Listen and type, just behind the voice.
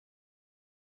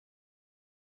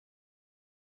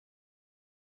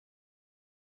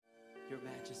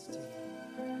majesty.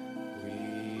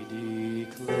 We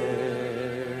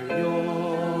declare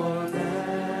your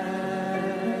majesty.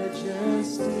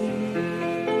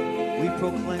 We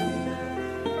proclaim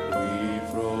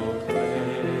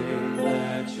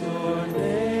that your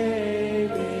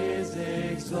name is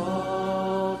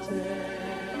exalted.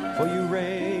 For you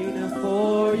reign,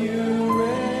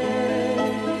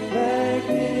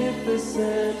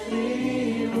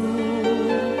 magnificently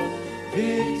rule,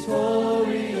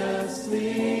 victoriously,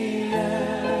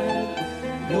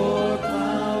 and your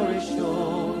power is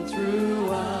shown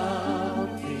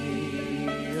throughout the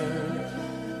earth.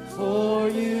 For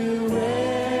you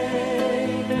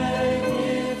reign,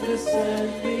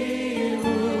 magnificently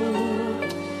rule,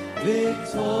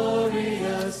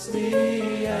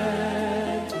 victoriously,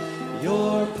 and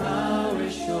your power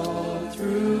is shown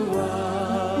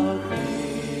throughout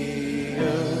the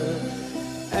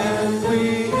earth. And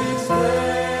we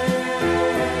exclaim,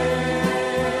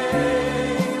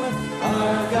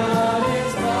 our God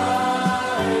is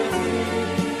mighty.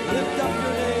 Lift up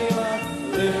your name,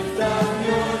 lift up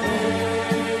your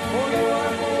name, for you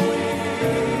are holy,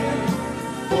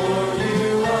 for you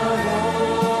are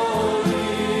holy.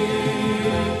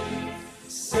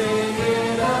 Sing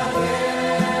it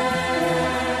again,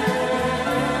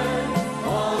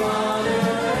 all honor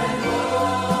and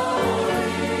glory,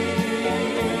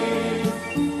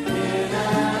 in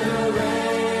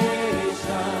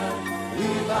adoration we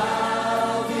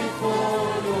bow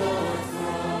before your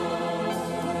throne.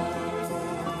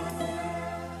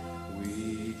 We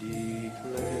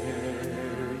declare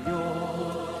your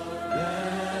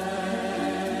majesty.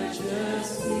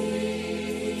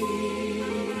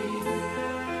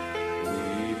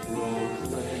 We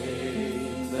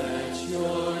proclaim that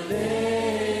your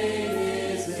name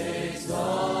is exalted.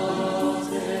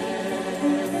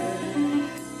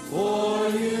 For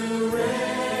you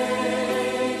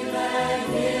reign,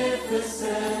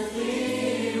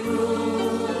 magnificently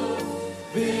rule,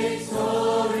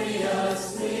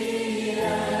 victoriously,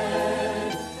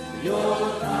 and your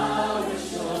power is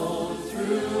shown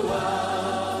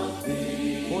throughout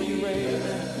the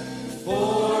earth.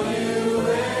 For you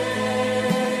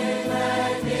reign,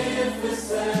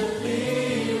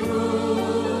 magnificently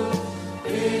rule,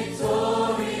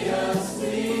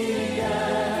 victoriously,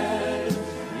 and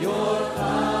your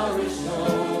power is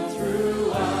shown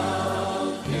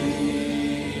throughout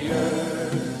the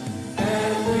earth.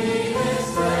 And we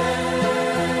exclaim,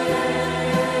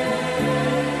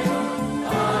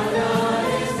 our God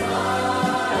is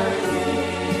mighty.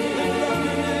 Lift up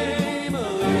your name,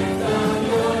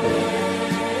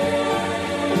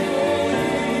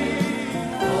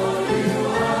 for you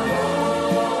are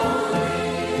holy.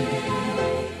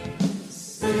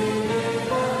 Sing it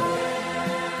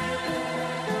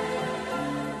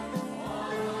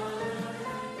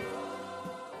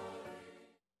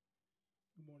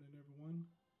Good morning, everyone.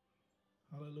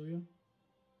 Hallelujah.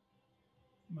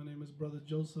 My name is Brother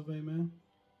Joseph, amen.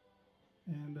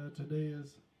 And today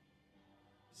is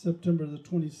September the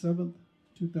 27th,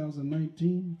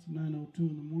 2019. It's 9:02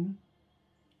 in the morning.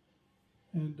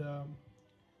 And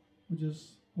we'll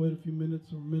just wait a few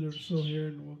minutes or a minute or so here,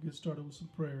 and we'll get started with some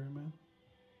prayer, amen.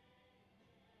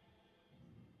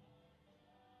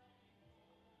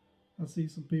 I see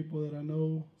some people that I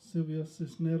know: Sylvia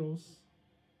Cisneros,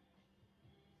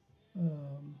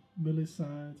 Millie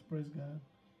Sides, praise God.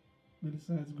 Millie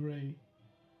Sides Gray.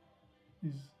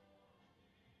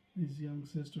 These young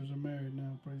sisters are married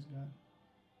now, praise God.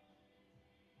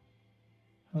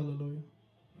 Hallelujah.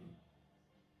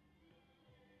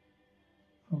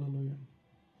 Hallelujah.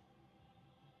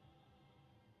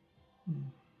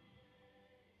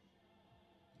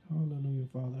 Hallelujah,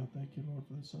 Father. I thank you, Lord,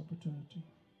 for this opportunity.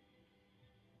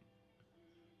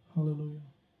 Hallelujah.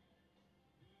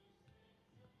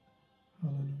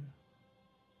 Hallelujah.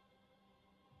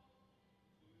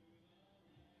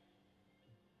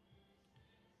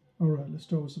 All right, let's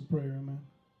start with some prayer, amen.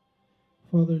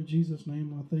 Father, in Jesus'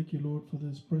 name, I thank you, Lord, for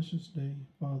this precious day,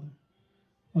 Father.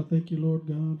 I thank you, Lord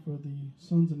God, for the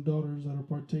sons and daughters that are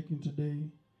partaking today,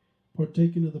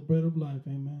 partaking of the bread of life,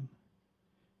 amen.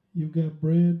 You've got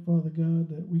bread, Father God,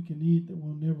 that we can eat that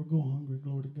will never go hungry,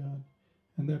 glory to God.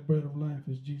 And that bread of life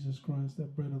is Jesus Christ,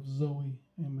 that bread of Zoe,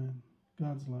 amen,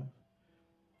 God's life.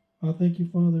 I thank you,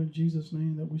 Father, in Jesus'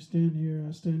 name, that we stand here.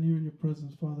 I stand here in your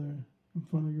presence, Father, in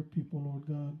front of your people, Lord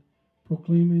God,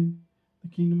 proclaiming the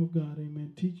kingdom of God,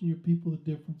 amen, teaching your people the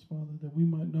difference, Father, that we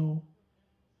might know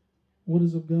what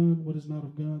is of God, what is not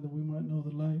of God, that we might know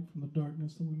the light from the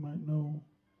darkness, that we might know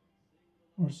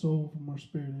our soul from our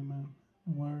spirit, amen,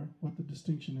 and what the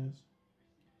distinction is.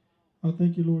 I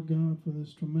thank you, Lord God, for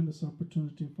this tremendous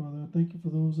opportunity, Father. I thank you for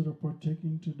those that are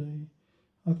partaking today.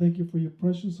 I thank you for your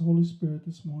precious Holy Spirit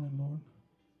this morning, Lord.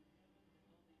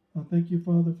 I thank you,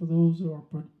 Father, for those who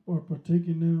are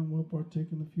partaking now and will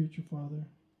partake in the future, Father.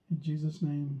 In Jesus'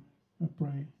 name I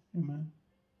pray. Amen.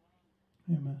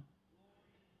 Amen.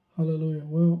 Hallelujah.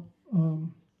 Well,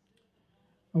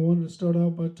 I wanted to start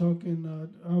out by talking,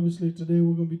 obviously today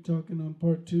we're going to be talking on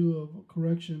part 2 of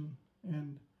correction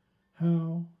and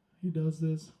how he does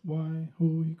this, why,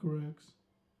 who he corrects,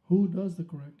 who does the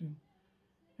correcting,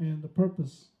 and the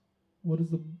purpose. What is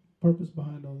the purpose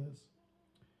behind all this?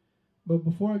 But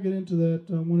before I get into that,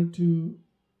 I wanted to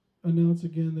announce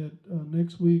again that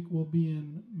next week we'll be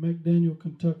in McDaniel,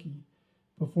 Kentucky,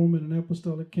 performing an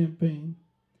apostolic campaign.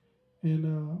 And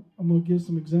I'm going to give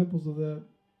some examples of that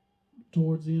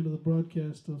towards the end of the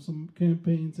broadcast of some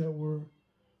campaigns that were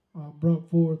brought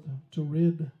forth to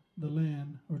rid the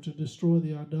land or to destroy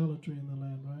the idolatry in the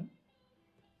land, right?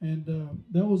 And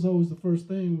that was always the first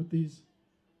thing with these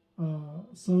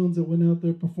sons that went out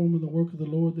there performing the work of the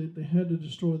Lord. They had to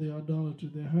destroy the idolatry.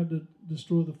 They had to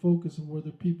destroy the focus of where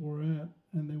the people were at,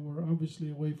 and they were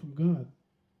obviously away from God.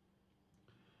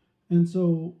 And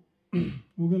so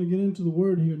we're going to get into the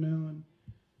word here now, and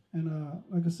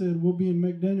like I said, we'll be in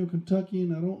McDaniel, Kentucky,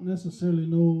 and I don't necessarily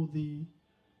know the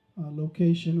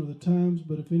location or the times,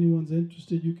 but if anyone's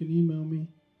interested, you can email me,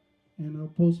 and I'll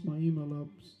post my email up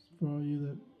for all you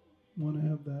that want to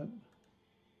have that.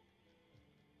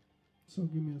 So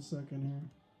give me a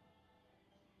second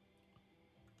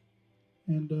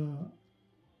here. And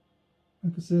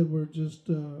like I said, we're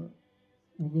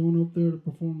going up there to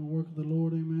perform the work of the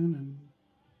Lord, amen, and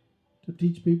to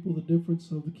teach people the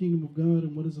difference of the kingdom of God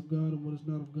and what is of God and what is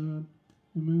not of God,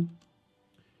 amen.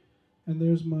 And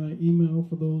there's my email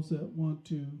for those that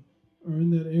are in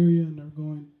that area and are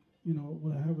going,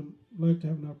 would like to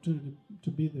have an opportunity to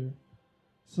be there.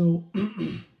 So,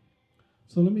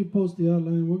 so let me post the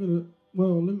outline. Let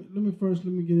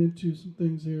me get into some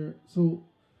things here. So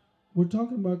we're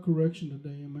talking about correction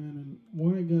today, amen, and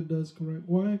why God does correct,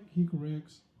 why he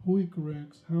corrects, who he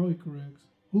corrects, how he corrects,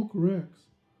 who corrects,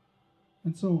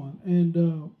 and so on.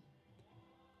 And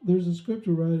there's a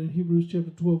scripture right in Hebrews chapter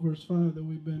 12, verse 5 that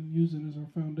we've been using as our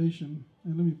foundation.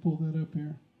 And let me pull that up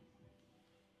here.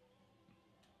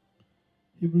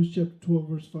 Hebrews chapter 12,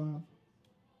 verse 5.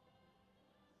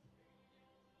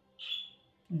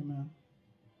 Amen.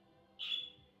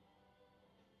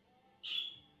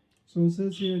 So it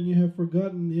says here, and you have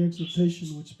forgotten the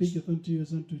exhortation which speaketh unto you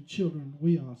as unto children,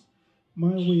 weos.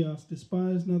 My weos,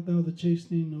 despise not thou the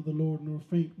chastening of the Lord, nor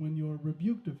faint when you are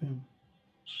rebuked of him.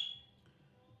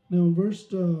 Now in verse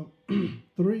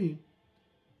 3,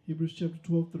 Hebrews chapter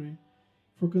 12, 3,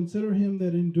 for consider him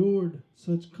that endured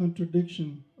such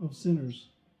contradiction of sinners.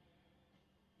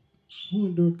 Who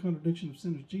endured contradiction of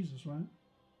sinners? Jesus, right?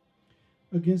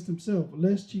 Against himself,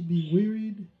 lest ye be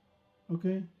wearied,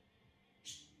 okay,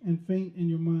 and faint in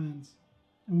your minds.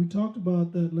 And we talked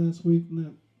about that last week, and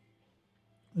that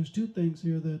there's two things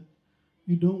here that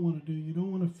you don't want to do. You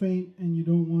don't want to faint, and you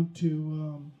don't want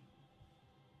to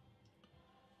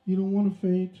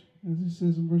faint, as he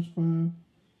says in verse 5, and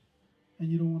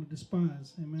you don't want to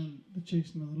despise, amen, the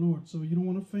chastening of the Lord. So you don't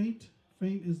want to faint.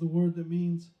 Faint is the word that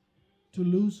means to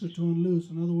loose or to unloose.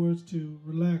 In other words, to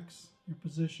relax your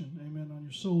position, amen, on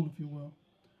your soul, if you will.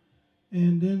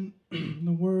 And then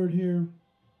the word here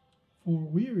for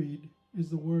wearied is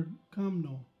the word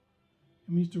kamno.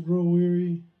 It means to grow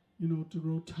weary, to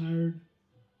grow tired,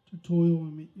 to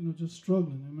toil, just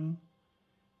struggling, amen.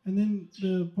 And then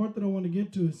the part that I want to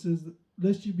get to, it says,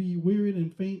 lest you be wearied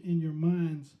and faint in your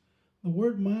minds. The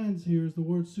word minds here is the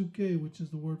word suke, which is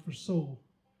the word for soul.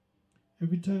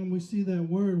 Every time we see that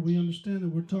word, we understand that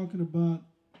we're talking about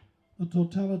the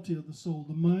totality of the soul,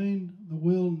 the mind, the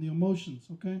will, and the emotions,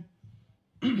 okay?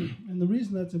 And the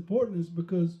reason that's important is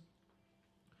because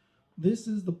this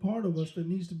is the part of us that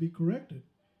needs to be corrected.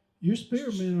 Your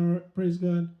spirit man, praise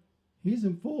God, he's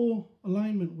in full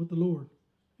alignment with the Lord.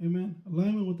 Amen.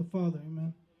 Alignment with the Father.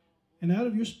 Amen. And out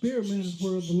of your spirit man is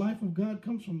where the life of God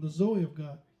comes from, the Zoe of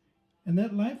God. And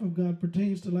that life of God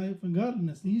pertains to life and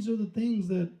godliness. These are the things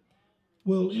that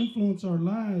will influence our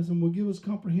lives and will give us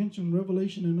comprehension,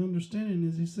 revelation, and understanding.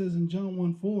 As he says in John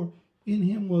 1:4, in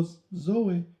him was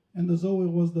Zoe, and the Zoe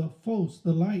was the phos,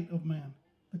 the light of man.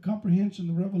 The comprehension,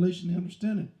 the revelation, the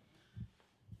understanding.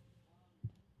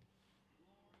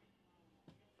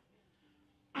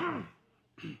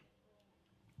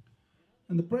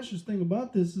 And the precious thing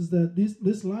about this is that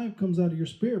this life comes out of your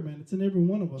spirit, man. It's in every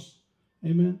one of us.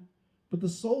 Amen. But the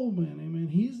soul, man, amen,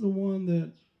 he's the one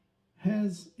that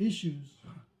has issues,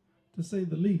 to say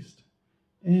the least.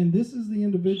 And this is the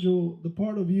individual, the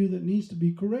part of you that needs to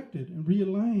be corrected and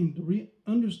realigned,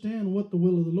 understand what the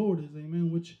will of the Lord is,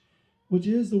 amen, which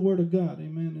is the Word of God,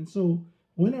 amen. And so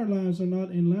when our lives are not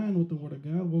in line with the Word of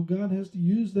God, well, God has to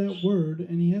use that Word,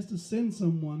 and He has to send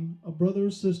someone, a brother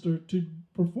or sister, to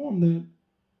perform that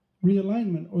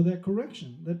realignment or that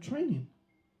correction, that training.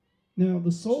 Now,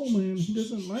 the soul man, he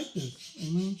doesn't like this,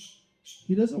 amen.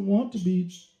 He doesn't want to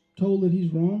be told that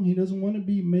he's wrong. He doesn't want to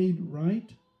be made right,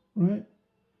 right?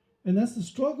 And that's the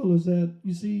struggle, is that,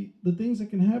 you see, the things that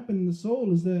can happen in the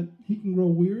soul is that he can grow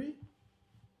weary,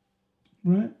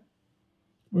 right?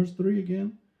 Verse 3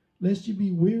 again, lest you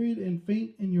be wearied and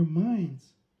faint in your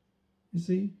minds, you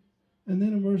see? And then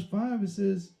in verse 5 it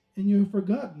says, and you have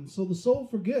forgotten. So the soul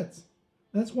forgets.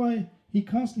 That's why he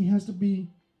constantly has to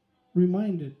be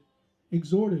reminded,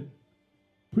 exhorted,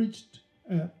 preached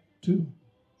at, to,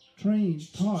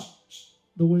 trained, taught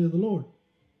the way of the Lord,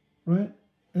 right?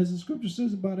 As the scripture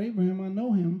says about Abraham, I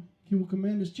know him, he will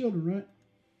command his children, right?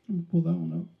 Let me pull that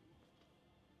one up.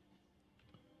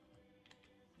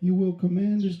 He will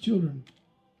command his children.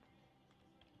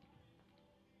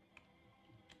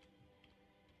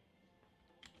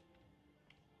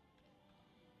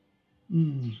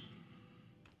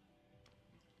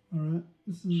 All right,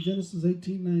 this is Genesis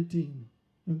 18:19.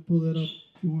 I can pull that up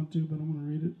if you want to, but I'm going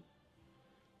to read it.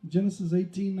 Genesis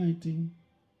 18:19.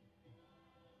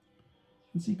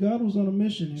 And see, God was on a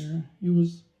mission here. There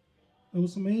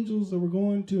was some angels that were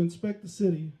going to inspect the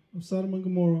city of Sodom and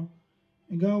Gomorrah,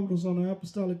 and God was on an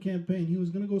apostolic campaign. He was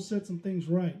going to go set some things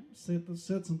right,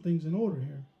 set some things in order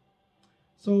here.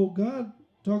 So God,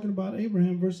 talking about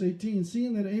Abraham, verse 18,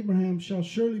 seeing that Abraham shall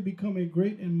surely become a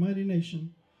great and mighty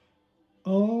nation,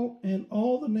 all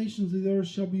the nations of the earth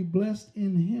shall be blessed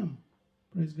in him.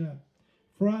 Praise God.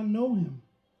 For I know him,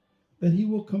 that he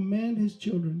will command his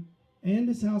children and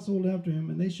his household after him,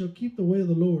 and they shall keep the way of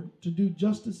the Lord, to do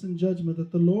justice and judgment,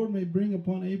 that the Lord may bring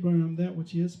upon Abraham that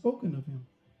which he has spoken of him.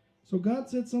 So God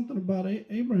said something about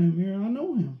Abraham here. I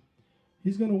know him.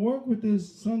 He's going to work with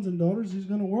his sons and daughters. He's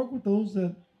going to work with those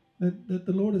that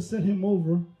the Lord has set him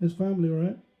over, his family,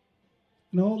 right?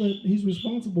 And all that he's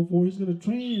responsible for. He's going to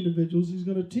train individuals. He's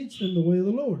going to teach them the way of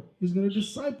the Lord. He's going to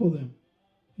disciple them.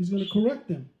 He's going to correct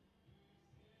them.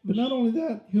 But not only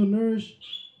that, he'll nourish,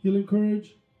 he'll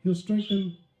encourage, he'll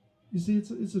strengthen. You see,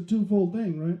 it's a twofold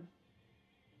thing, right?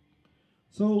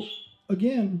 So,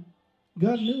 again,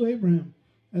 God knew Abraham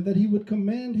and that he would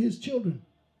command his children.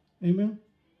 Amen?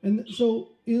 And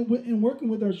so, in working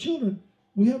with our children,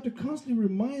 we have to constantly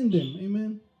remind them,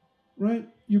 amen, right?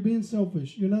 You're being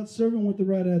selfish. You're not serving with the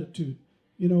right attitude.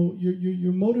 You know,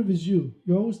 your motive is you.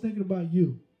 You're always thinking about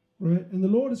you, right? And the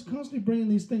Lord is constantly bringing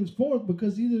these things forth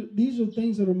because these are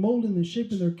things that are molding and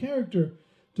shaping their character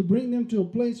to bring them to a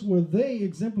place where they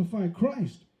exemplify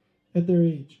Christ at their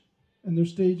age and their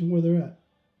stage and where they're at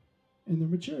and their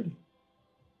maturity.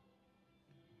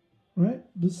 Right?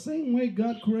 The same way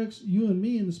God corrects you and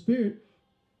me in the spirit,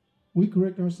 we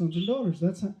correct our sons and daughters.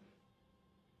 That's how,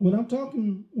 when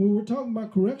we're talking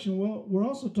about correction, well, we're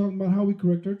also talking about how we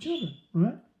correct our children,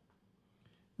 right?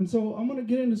 And so I'm going to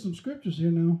get into some scriptures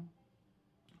here now,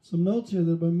 some notes here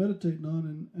that I've been meditating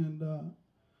on, and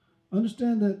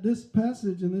understand that this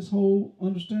passage and this whole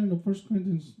understanding of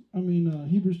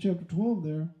Hebrews chapter 12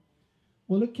 there,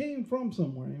 well, it came from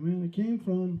somewhere, amen. It came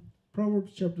from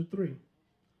Proverbs chapter 3.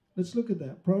 Let's look at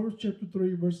that. Proverbs chapter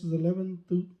 3, verses 11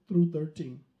 through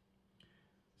 13.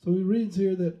 So he reads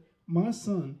here that, my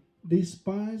son,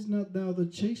 despise not thou the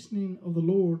chastening of the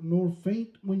Lord, nor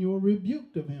faint when you are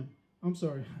rebuked of him. I'm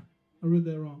sorry, I read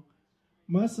that wrong.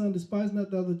 My son, despise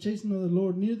not thou the chastening of the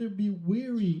Lord, neither be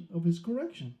weary of his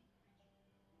correction.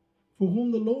 For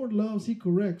whom the Lord loves, he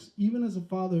corrects, even as a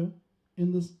father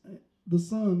in the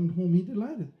son whom he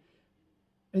delighteth.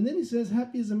 And then he says,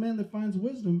 happy is the man that finds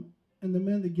wisdom, and the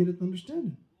man that getteth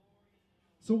understanding.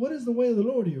 So what is the way of the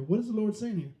Lord here? What is the Lord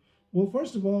saying here? Well,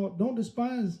 first of all, don't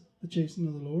despise the chastening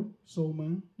of the Lord, soul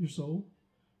man, your soul.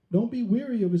 Don't be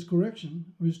weary of his correction,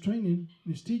 of his training,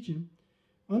 his teaching.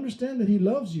 Understand that he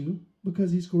loves you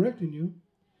because he's correcting you.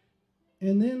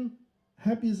 And then,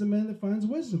 happy is the man that finds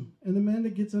wisdom and the man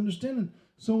that gets understanding.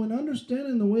 So in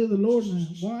understanding the way of the Lord and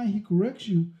why he corrects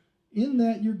you, in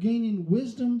that you're gaining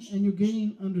wisdom and you're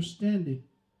gaining understanding.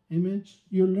 Amen.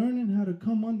 You're learning how to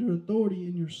come under authority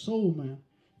in your soul, man.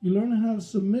 You're learning how to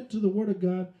submit to the word of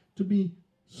God, to be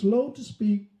slow to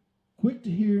speak, quick to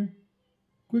hear,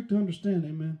 quick to understand.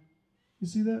 Amen. You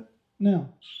see that?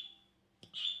 Now,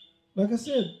 like I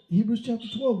said, Hebrews chapter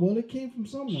 12, well, it came from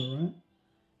somewhere, right?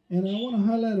 And I want to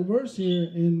highlight a verse here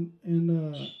in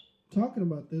talking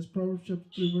about this, Proverbs chapter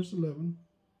 3, verse 11.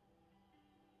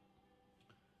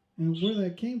 and where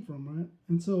that came from, right?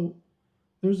 And so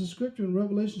there's a scripture in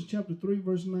Revelation chapter 3,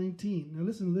 verse 19. Now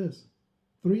listen to this.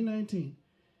 3:19.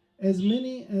 As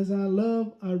many as I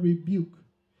love, I rebuke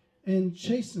and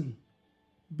chasten.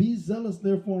 Be zealous,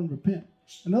 therefore, and repent.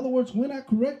 In other words, when I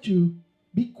correct you,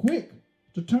 be quick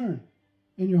to turn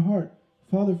in your heart.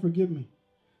 Father, forgive me.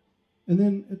 And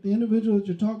then if the individual that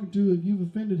you're talking to, if you've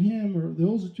offended him or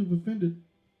those that you've offended,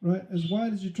 right, as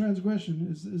wide as your transgression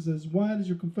is as wide as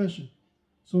your confession.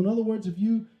 So in other words, if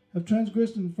you have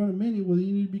transgressed in front of many, well,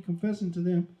 you need to be confessing to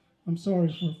them, I'm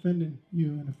sorry for offending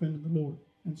you and offending the Lord,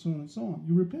 and so on and so on.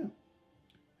 You repent.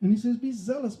 And he says, be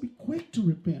zealous, be quick to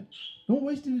repent. Don't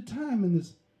waste any time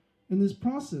in this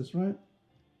process, right?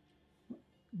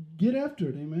 Get after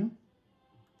it, amen.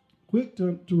 Quick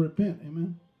to repent,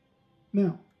 amen.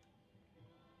 Now,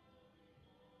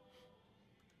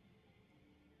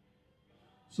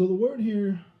 so the word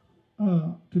here,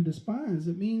 to despise,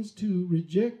 it means to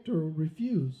reject or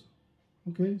refuse.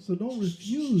 Okay, so don't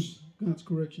refuse God's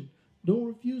correction. Don't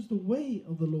refuse the way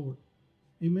of the Lord.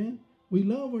 Amen. We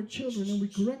love our children and we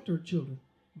correct our children.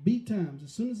 Beat times.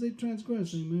 As soon as they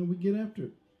transgress, amen, we get after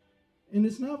it. And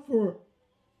it's not for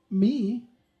me,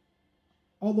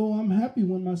 although I'm happy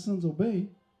when my sons obey,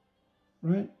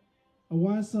 right? A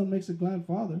wise son makes a glad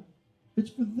father.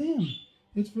 It's for them.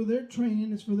 It's for their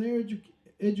training. It's for their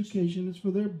education. It's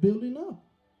for their building up.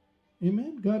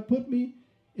 Amen. God put me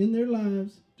in their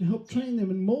lives to help train them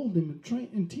and mold them and train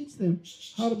and teach them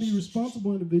how to be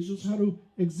responsible individuals, how to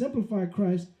exemplify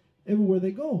Christ everywhere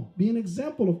they go. Be an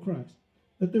example of Christ.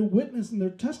 That their witness and their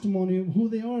testimony of who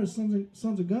they are as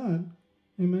sons of God,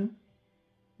 amen,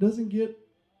 doesn't get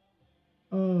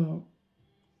blown.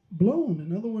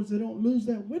 In other words, they don't lose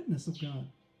that witness of God.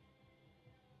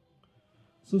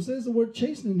 So it says the word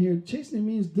chastening here. Chastening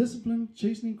means discipline,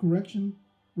 chastening, correction,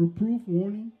 reproof,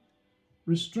 warning,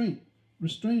 restraint.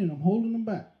 Restraining them, holding them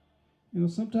back. You know,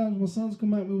 sometimes my sons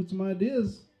come at me with some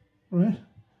ideas, right?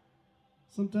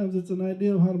 Sometimes it's an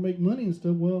idea of how to make money and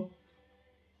stuff. Well,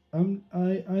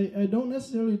 I don't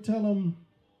necessarily tell them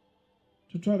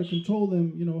to try to control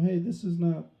them, you know, hey, this is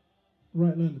not the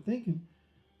right line of thinking.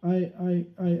 I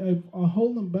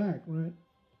hold them back, right?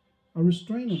 I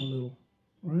restrain them a little,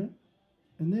 right?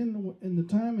 And then in the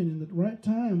timing, in the right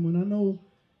time, when I know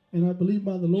and I believe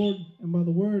by the Lord and by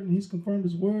the word, and he's confirmed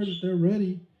his word, that they're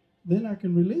ready, then I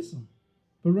can release them.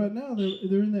 But right now,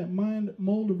 they're in that mind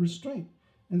mold of restraint.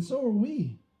 And so are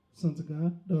we, sons of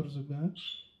God, daughters of God.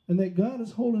 And that God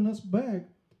is holding us back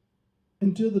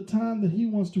until the time that he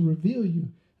wants to reveal you.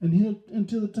 And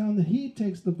until the time that he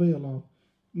takes the veil off.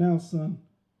 Now, son,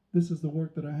 this is the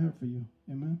work that I have for you.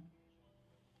 Amen?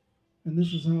 And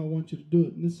this is how I want you to do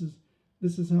it. And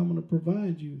this is how I'm going to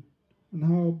provide you. And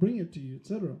how I'll bring it to you,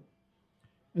 etc.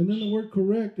 And then the word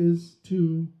correct is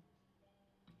to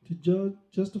judge,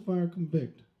 justify, or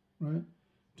convict, right?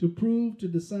 To prove, to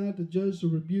decide, to judge, to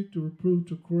rebuke, to reprove,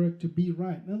 to correct, to be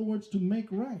right. In other words, to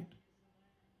make right.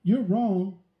 You're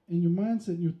wrong in your mindset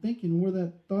and your thinking, where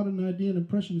that thought and idea and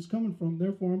impression is coming from.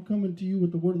 Therefore, I'm coming to you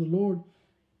with the word of the Lord,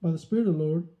 by the Spirit of the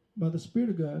Lord, by the Spirit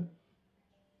of God,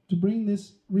 to bring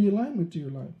this realignment to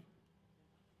your life.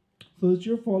 So that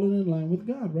you're falling in line with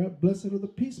God, right? Blessed are the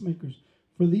peacemakers,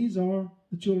 for these are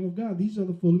the children of God. These are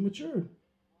the fully matured.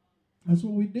 That's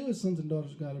what we do as sons and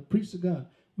daughters of God, a priest of God.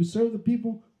 We serve the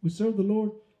people, we serve the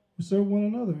Lord, we serve one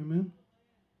another, amen?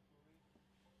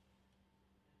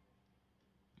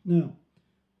 Now,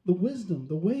 the wisdom,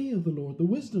 the way of the Lord, the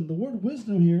wisdom, the word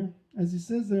wisdom here, as he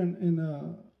says there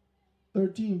in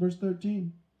 13, verse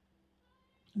 13,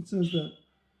 it says that,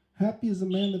 happy is the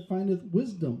man that findeth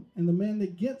wisdom, and the man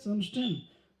that gets understanding.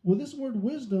 Well, this word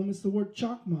wisdom is the word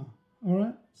chokmah, all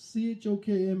right?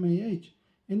 C-H-O-K-M-A-H.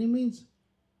 And it means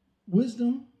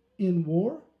wisdom in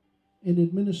war, in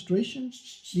administration,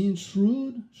 being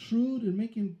shrewd in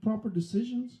making proper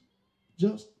decisions.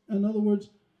 Just, in other words,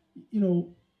 you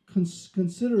know,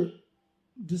 consider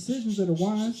decisions that are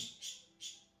wise,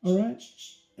 all right?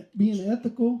 Being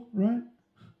ethical, right?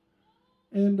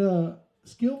 And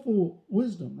skillful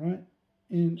wisdom, right?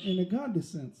 In a godly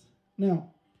sense. Now,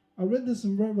 I read this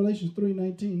in Revelation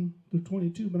 3:19 through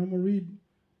 22, but I'm going to read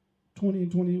 20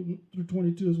 and 20 through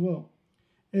 22 as well.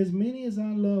 As many as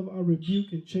I love, I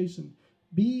rebuke and chasten.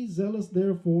 Be zealous,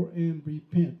 therefore, and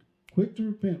repent. Quick to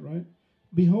repent, right?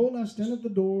 Behold, I stand at the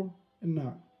door and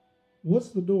knock.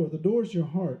 What's the door? The door is your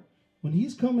heart. When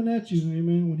he's coming at you,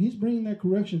 amen, when he's bringing that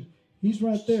correction, he's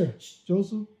right there.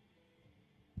 Joseph.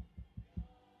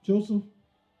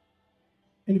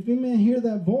 And if you may hear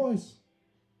that voice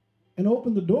and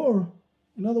open the door,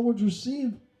 in other words,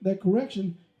 receive that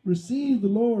correction, receive the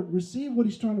Lord, receive what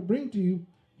he's trying to bring to you,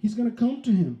 he's going to come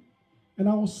to him. And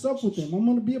I will sup with him. I'm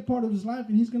going to be a part of his life,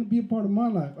 and he's going to be a part of my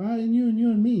life. I and you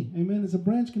and me. Amen. As a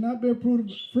branch cannot bear fruit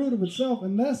of itself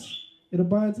unless it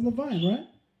abides in the vine, right?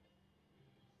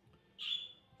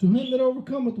 To him that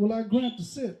overcometh will I grant to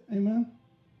sit. Amen.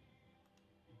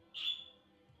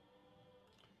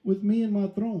 With me in my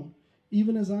throne,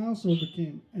 even as I also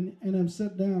overcame, and am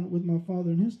set down with my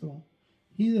Father in his throne.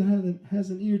 He that has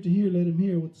an ear to hear, let him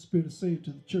hear what the Spirit is saying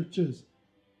to the churches.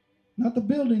 Not the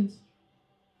buildings,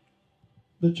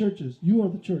 the churches. You are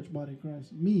the church, body of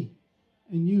Christ. Me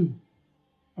and you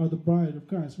are the bride of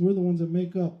Christ. We're the ones that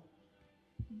make up,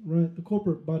 right, the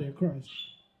corporate body of Christ.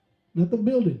 Not the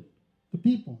building, the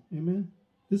people. Amen.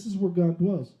 This is where God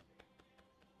dwells.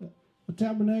 A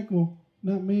tabernacle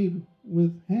not made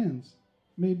with hands,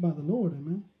 made by the Lord.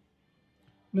 Amen.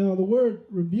 Now, the word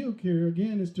rebuke here,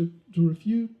 again, is to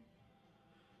refute,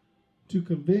 to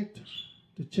convict,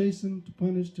 to chasten, to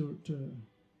punish, to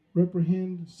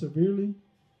reprehend severely.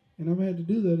 And I've had to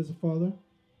do that as a father,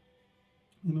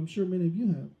 and I'm sure many of you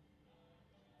have.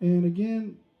 And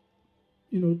again,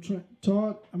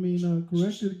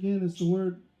 corrected, again, is the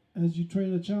word, as you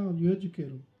train a child, you educate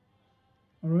them.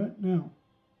 All right, now,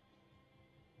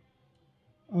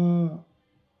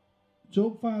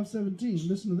 Job 5:17,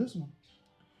 listen to this one.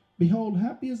 Behold,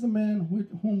 happy is the man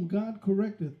with whom God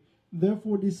correcteth.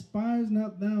 Therefore despise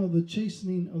not thou the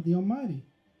chastening of the Almighty.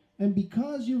 And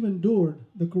because you've endured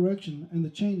the correction and the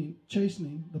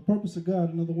chastening, the purpose of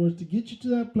God, in other words, to get you to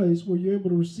that place where you're able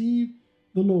to receive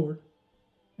the Lord.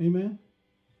 Amen.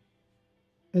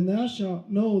 And thou shalt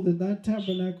know that thy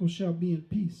tabernacle shall be in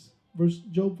peace.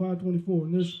 Job 5:24.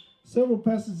 And there's several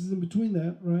passages in between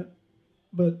that, right?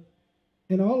 But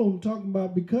in all of them talking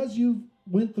about, because you've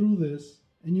went through this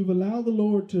and you've allowed the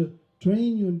Lord to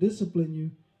train you and discipline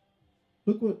you,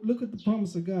 look at the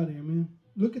promise of God here, man.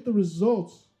 Look at the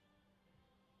results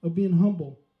of being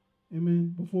humble,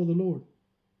 amen, before the Lord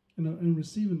and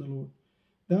receiving the Lord.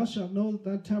 Thou shalt know that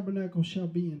thy tabernacle shall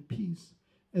be in peace,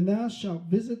 and thou shalt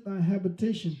visit thy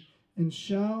habitation and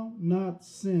shall not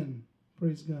sin.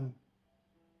 Praise God.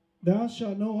 Thou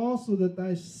shalt know also that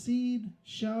thy seed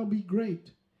shall be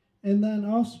great, and thine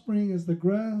offspring as the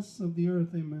grass of the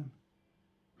earth. Amen.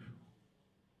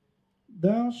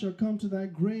 Thou shalt come to thy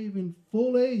grave in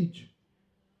full age,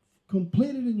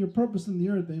 completed in your purpose in the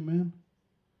earth. Amen.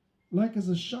 Like as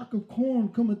a shock of corn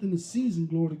cometh in the season,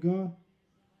 glory to God.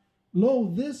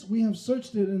 Lo, this we have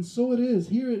searched it, and so it is.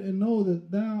 Hear it and know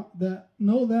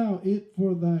know thou it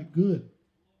for thy good.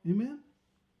 Amen.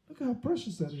 Look how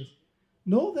precious that is.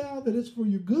 Know thou that it's for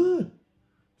your good.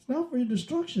 It's not for your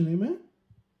destruction. Amen.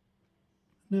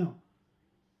 Now,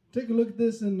 take a look at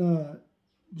this in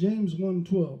James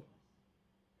 1:12.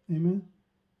 Amen.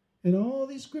 And all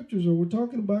these scriptures we're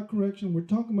talking about correction. We're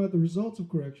talking about the results of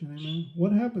correction. Amen.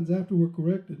 What happens after we're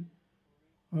corrected?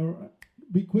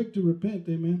 Be quick to repent.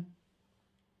 Amen.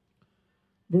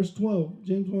 Verse 12,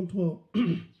 James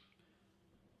 1:12.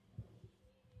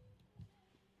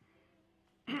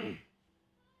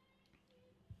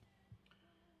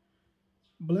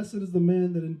 Blessed is the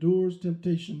man that endures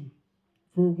temptation,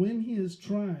 for when he is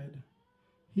tried,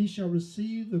 he shall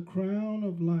receive the crown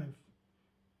of life,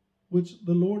 which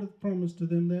the Lord hath promised to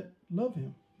them that love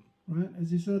him. Right?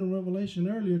 As he said in Revelation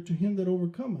earlier, to him that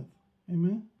overcometh.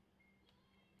 Amen.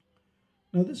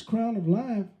 Now this crown of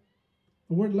life,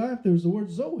 the word life, there's the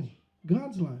word Zoe,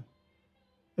 God's life.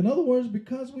 In other words,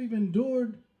 because we've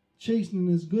endured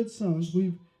chastening as good sons,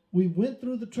 we went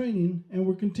through the training, and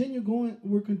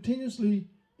we're continuously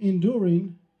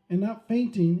enduring and not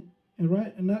fainting,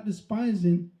 and not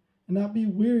despising, and not be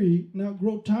weary, not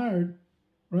grow tired,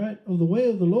 right, of the way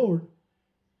of the Lord.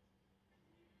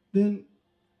 Then,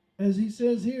 as he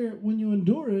says here, when you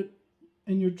endure it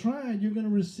and you're tried, you're going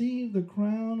to receive the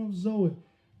crown of Zoe.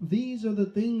 These are the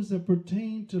things that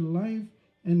pertain to life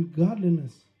and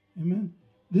godliness. Amen.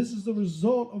 This is the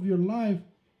result of your life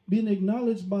being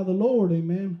acknowledged by the Lord.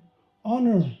 Amen.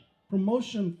 Honor,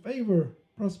 promotion, favor,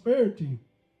 prosperity.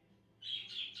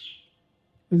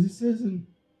 As he says in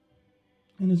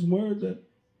his word that,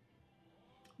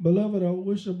 beloved, I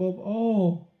wish above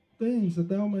all things that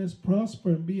thou mayest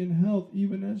prosper and be in health,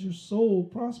 even as your soul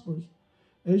prospers.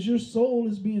 As your soul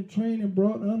is being trained and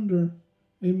brought under,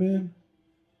 amen,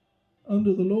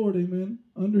 under the Lord, amen,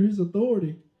 under his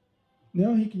authority.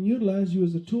 Now he can utilize you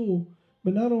as a tool.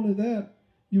 But not only that,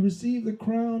 you receive the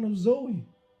crown of Zoe.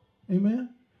 Amen.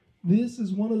 This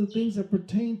is one of the things that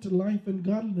pertain to life and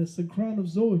godliness, the crown of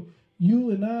Zoe.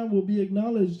 You and I will be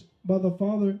acknowledged by the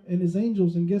Father and his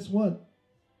angels. And guess what?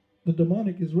 The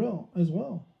demonic as well.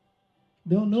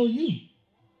 They'll know you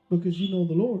because you know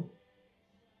the Lord.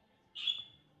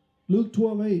 Luke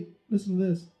 12:8. Listen to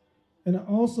this. And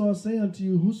also I say unto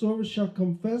you, whosoever shall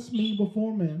confess me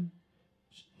before men,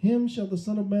 him shall the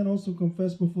Son of Man also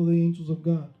confess before the angels of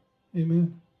God.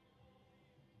 Amen.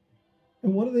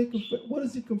 And what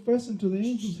is he confessing to the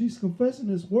angels? He's confessing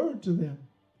his word to them.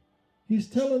 He's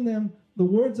telling them the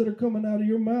words that are coming out of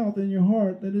your mouth and your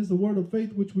heart, that is the word of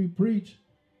faith which we preach.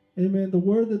 Amen. The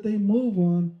word that they move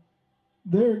on,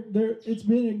 it's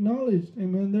being acknowledged.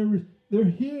 Amen. They're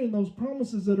hearing those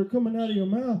promises that are coming out of your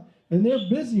mouth, and they're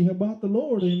busy about the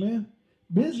Lord. Amen.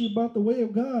 Busy about the way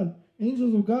of God.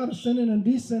 Angels of God ascending and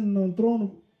descending on the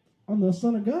throne on the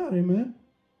Son of God. Amen.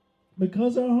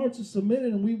 Because our hearts are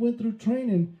submitted and we went through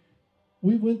training,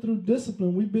 we went through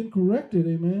discipline, we've been corrected.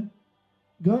 Amen.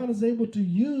 God is able to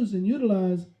use and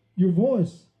utilize your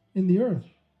voice in the earth.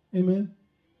 Amen.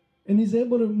 And he's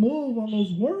able to move on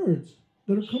those words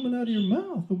that are coming out of your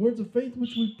mouth, the words of faith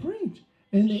which we preach.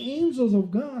 And the angels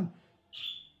of God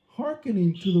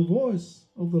hearkening to the voice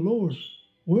of the Lord.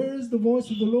 Where is the voice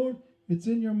of the Lord? It's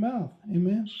in your mouth.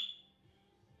 Amen.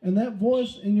 And that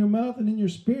voice in your mouth and in your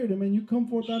spirit, amen, you come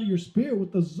forth out of your spirit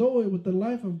with the Zoe, with the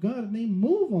life of God, and they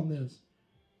move on this.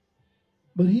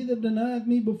 But he that denieth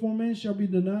me before man shall be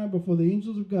denied before the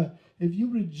angels of God. If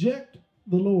you reject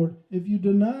the Lord, if you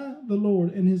deny the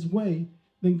Lord and his way,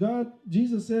 then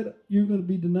Jesus said, you're going to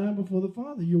be denied before the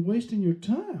Father. You're wasting your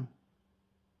time.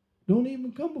 Don't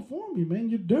even come before me, man.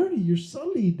 You're dirty. You're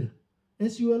sullied.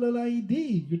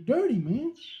 S-U-L-L-I-E-D. You're dirty,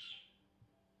 man.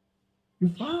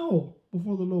 You're foul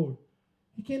before the Lord.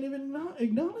 He can't even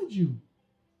acknowledge you.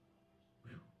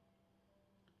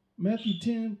 Matthew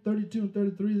 10, 32 and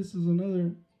 33. This is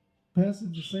another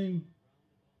passage, the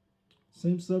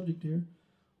same subject here.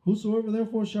 Whosoever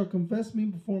therefore shall confess me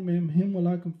before men, him will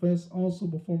I confess also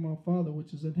before my Father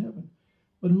which is in heaven.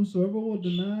 But whosoever will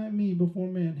deny me before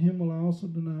men, him will I also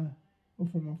deny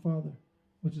before my Father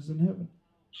which is in heaven.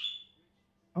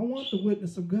 I want the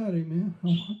witness of God, amen.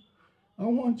 I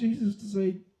want Jesus to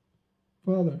say,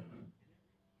 Father,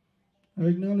 I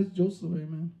acknowledge Joseph,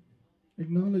 amen.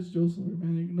 Acknowledge Joseph,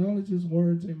 amen. Acknowledge his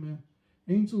words, amen.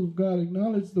 Angels of God,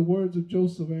 acknowledge the words of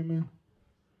Joseph, amen.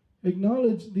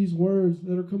 Acknowledge these words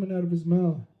that are coming out of his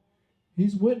mouth.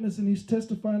 He's witnessing, he's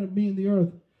testifying of me in the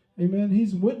earth, amen.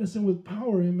 He's witnessing with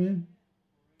power, amen,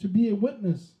 to be a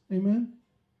witness, amen,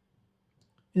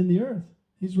 in the earth.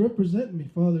 He's representing me,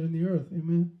 Father, in the earth,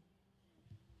 amen.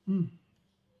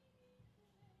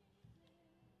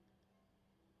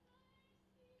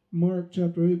 Mark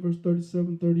chapter 8, verse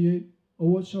 37, 38. Or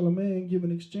what shall a man give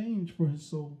in exchange for his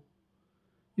soul?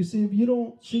 You see, if you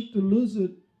don't seek to lose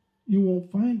it, you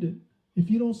won't find it. If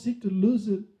you don't seek to lose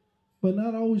it, but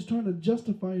not always trying to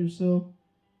justify yourself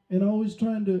and always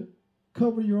trying to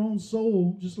cover your own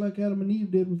soul, just like Adam and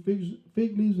Eve did with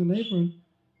fig leaves and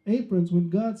aprons, when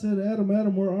God said, Adam,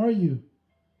 Adam, where are you?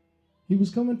 He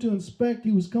was coming to inspect.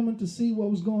 He was coming to see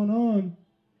what was going on.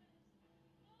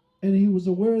 And he was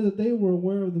aware that they were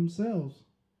aware of themselves.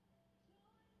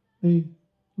 They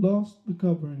lost the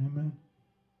covering, amen.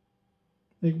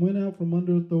 They went out from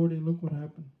under authority, and look what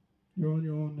happened. You're on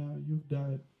your own now. You've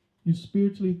died. You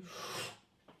spiritually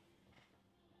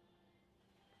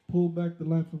pulled back the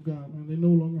life of God, and they no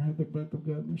longer have the breath of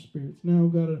God in their spirits. Now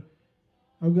I've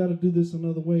got to do this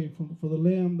another way. For the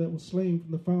Lamb that was slain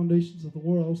from the foundations of the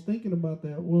world. I was thinking about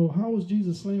that. Well, how was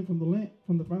Jesus slain from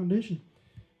the foundation?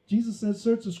 Jesus said,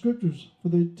 search the scriptures, for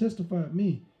they testify of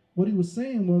me. What he was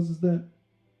saying was that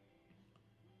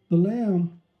the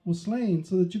lamb was slain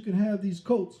so that you could have these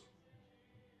coats.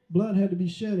 Blood had to be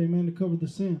shed, amen, to cover the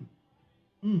sin.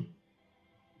 And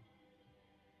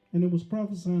it was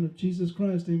prophesying of Jesus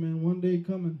Christ, amen, one day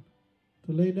coming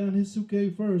to lay down his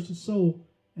suke first, his soul,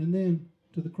 and then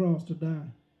to the cross to die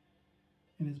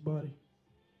in his body.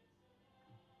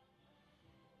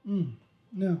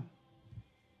 Now,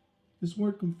 this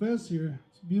word confess here,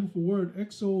 it's a beautiful word,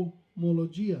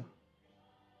 exomologia.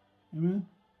 Amen.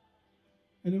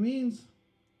 And it means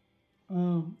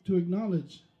to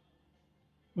acknowledge,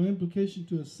 by implication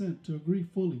to assent, to agree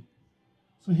fully.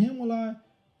 So him will I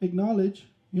acknowledge,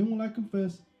 him will I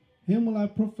confess, him will I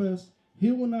profess,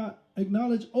 he will not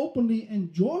acknowledge openly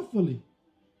and joyfully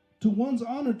to one's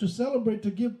honor, to celebrate, to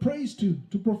give praise to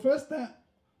profess that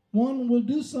one will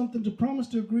do something, to promise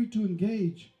to agree to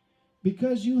engage.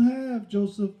 Because you have,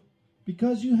 Joseph,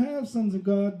 because you have sons of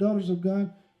God, daughters of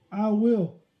God, I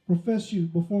will profess you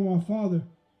before my Father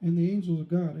and the angels of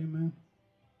God. Amen.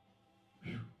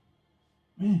 Whew.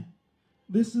 Man,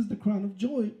 this is the crown of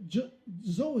joy,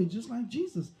 Zoe, just like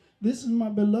Jesus. This is my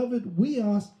beloved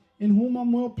Weos, in whom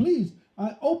I'm well pleased.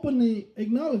 I openly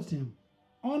acknowledged him,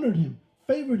 honored him,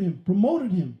 favored him,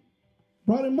 promoted him,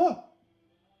 brought him up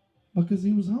because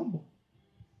he was humble.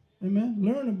 Amen.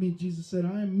 Learn of me, Jesus said.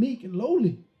 I am meek and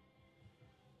lowly.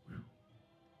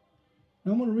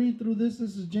 Now I'm going to read through this.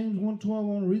 This is James 1:12. I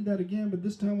want to read that again, but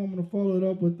this time I'm going to follow it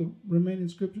up with the remaining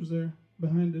scriptures there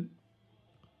behind it.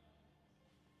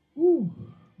 Ooh,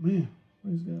 man.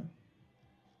 Praise God.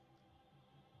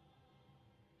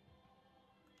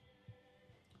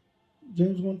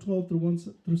 James 1:12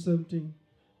 through 17.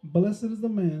 Blessed is the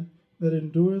man that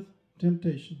endureth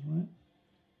temptation, right?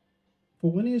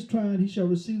 For when he is tried, he shall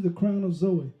receive the crown of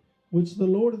Zoe, which the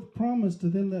Lord hath promised to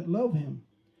them that love him.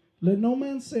 Let no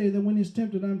man say that when he is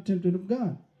tempted, I am tempted of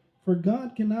God. For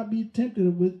God cannot be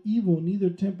tempted with evil,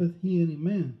 neither tempteth he any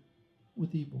man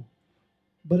with evil.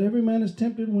 But every man is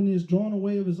tempted when he is drawn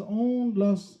away of his own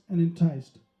lusts and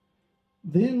enticed.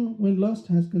 Then when lust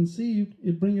has conceived,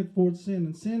 it bringeth forth sin.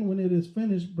 And sin, when it is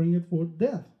finished, bringeth forth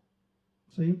death.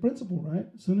 Same principle, right?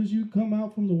 As soon as you come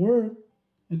out from the word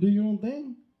and do your own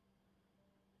thing,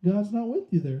 God's not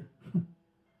with you there.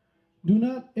 Do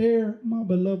not err, my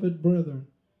beloved brethren.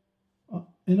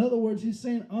 In other words, he's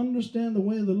saying, understand the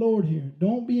way of the Lord here.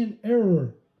 Don't be in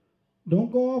error.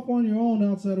 Don't go off on your own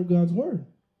outside of God's word.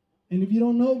 And if you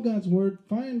don't know God's word,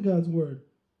 find God's word.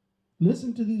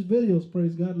 Listen to these videos,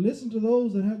 praise God. Listen to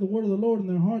those that have the word of the Lord in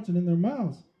their hearts and in their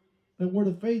mouths. That word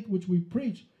of faith which we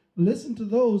preach. Listen to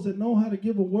those that know how to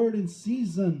give a word in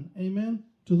season. Amen.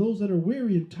 To those that are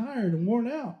weary and tired and worn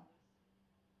out.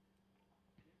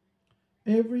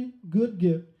 Every good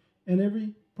gift and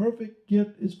every perfect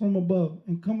gift is from above,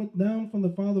 and cometh down from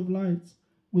the Father of lights,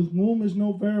 with whom is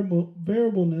no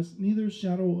variableness, neither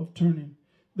shadow of turning.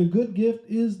 The good gift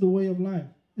is the way of life.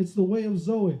 It's the way of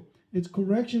Zoe. It's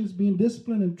correction, it's being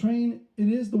disciplined and trained. It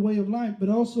is the way of life, but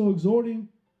also exhorting,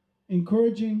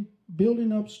 encouraging,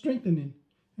 building up, strengthening.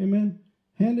 Amen.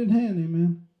 Hand in hand,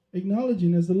 amen.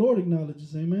 Acknowledging as the Lord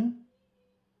acknowledges, amen.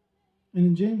 And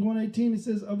in James 1:18 it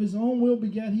says, of his own will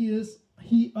begat he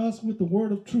us with the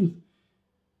word of truth.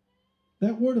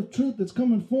 That word of truth that's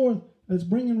coming forth, that's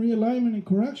bringing realignment and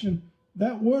correction,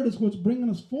 that word is what's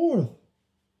bringing us forth,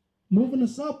 moving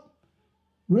us up,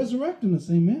 resurrecting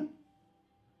us, amen.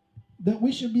 That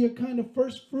we should be a kind of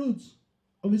first fruits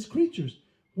of his creatures.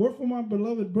 Wherefore, my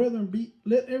beloved brethren,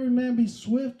 let every man be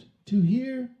swift to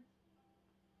hear,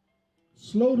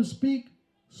 slow to speak,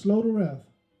 slow to wrath.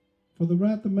 For the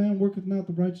wrath of man worketh not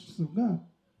the righteousness of God.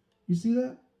 You see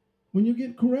that? When you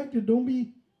get corrected, don't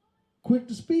be quick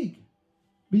to speak.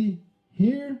 Be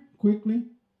here quickly,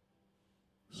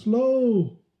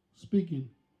 slow speaking,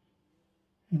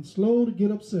 and slow to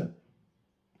get upset.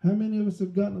 How many of us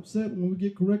have gotten upset when we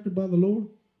get corrected by the Lord?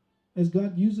 As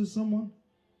God uses someone,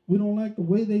 we don't like the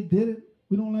way they did it.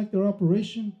 We don't like their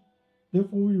operation.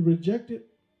 Therefore, we reject it,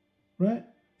 right?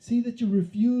 See that you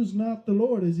refuse not the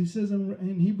Lord, as he says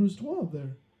in Hebrews 12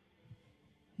 there.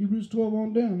 Hebrews 12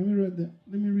 on down. Let me read that.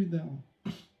 Let me read that one.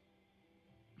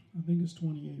 I think it's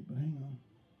 28, but hang on.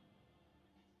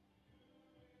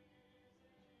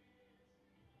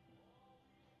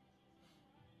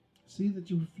 See that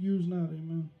you refuse not,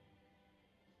 amen.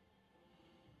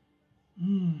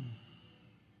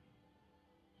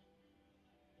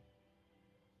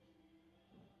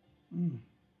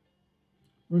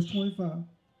 Verse 25.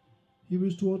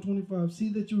 Hebrews 12:25. See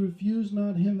that you refuse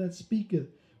not him that speaketh.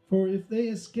 For if they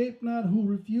escape not who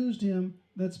refused him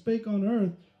that spake on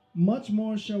earth, much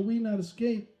more shall we not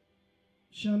escape.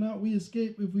 Shall not we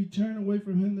escape if we turn away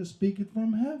from him that speaketh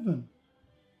from heaven?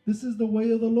 This is the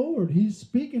way of the Lord. He's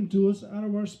speaking to us out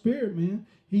of our spirit, man.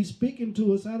 He's speaking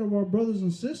to us out of our brothers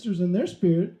and sisters and their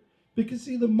spirit. Because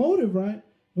see the motive, right?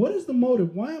 What is the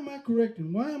motive? Why am I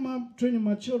correcting? Why am I training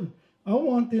my children? I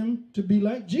want them to be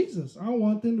like Jesus. I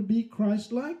want them to be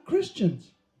Christ-like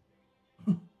Christians.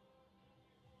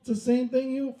 It's the same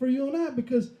thing for you and I,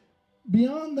 because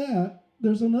beyond that,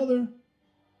 there's another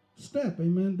step.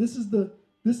 Amen. This is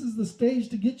the stage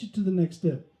to get you to the next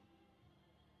step.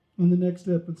 And the next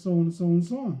step, and so on and so on and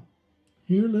so on.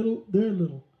 Here little, there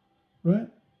little. Right?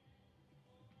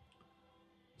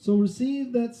 So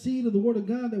receive that seed of the word of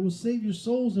God that will save your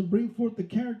souls and bring forth the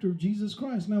character of Jesus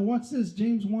Christ. Now watch this,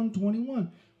 James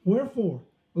 1:21. Wherefore,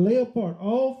 lay apart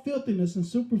all filthiness and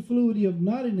superfluity of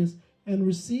naughtiness, and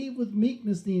receive with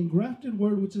meekness the engrafted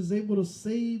word which is able to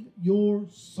save your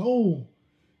soul.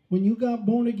 When you got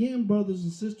born again, brothers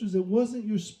and sisters, it wasn't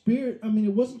your spirit,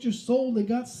 it wasn't your soul that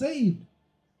got saved.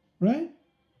 Right?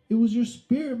 It was your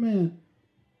spirit, man.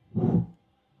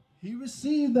 He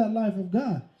received that life of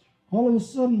God. All of a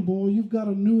sudden, boy, you've got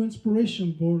a new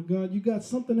inspiration, boy, God. You got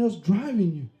something else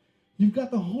driving you. You've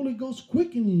got the Holy Ghost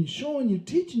quickening you, showing you,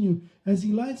 teaching you. As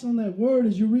he lights on that word,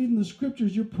 as you're reading the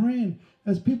scriptures, you're praying.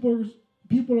 As people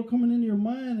are coming into your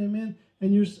mind, amen,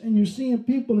 and you're seeing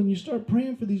people, and you start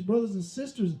praying for these brothers and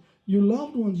sisters, your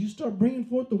loved ones. You start bringing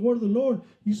forth the word of the Lord.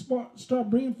 You start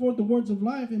bringing forth the words of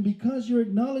life, and because you're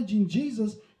acknowledging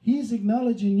Jesus, He's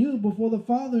acknowledging you before the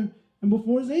Father and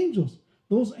before His angels.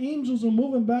 Those angels are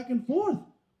moving back and forth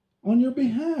on your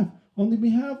behalf, on the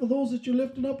behalf of those that you're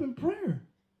lifting up in prayer,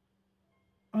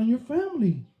 on your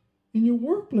family, in your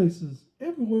workplaces,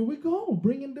 everywhere we go,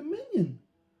 bringing dominion,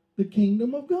 the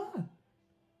kingdom of God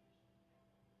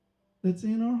that's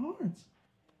in our hearts.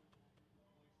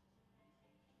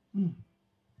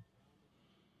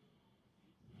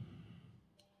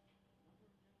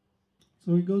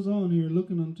 So he goes on here,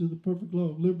 looking unto the perfect law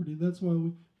of liberty. That's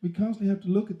why we constantly have to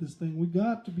look at this thing. We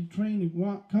got to be trained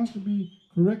and constantly be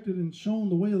corrected and shown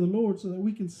the way of the Lord so that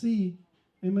we can see,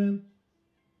 amen,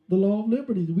 the law of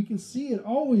liberty. We can see it,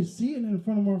 always see it in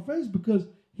front of our face, because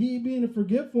He being a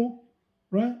forgetful,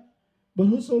 right? But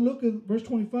whoso looketh, verse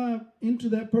 25, into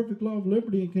that perfect law of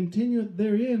liberty and continueth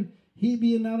therein, he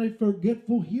being not a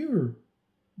forgetful hearer,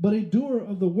 but a doer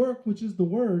of the work which is the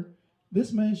word,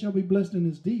 this man shall be blessed in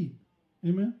his deed.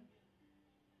 Amen.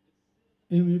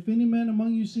 And if any man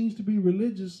among you seems to be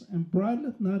religious and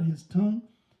bridleth not his tongue,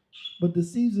 but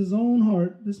deceives his own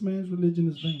heart, this man's religion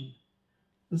is vain.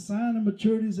 The sign of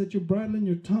maturity is that you're bridling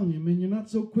your tongue. Amen. You're not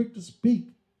so quick to speak.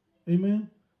 Amen.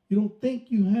 You don't think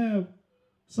you have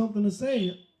something to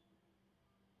say.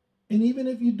 And even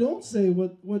if you don't say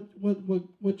what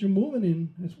you're moving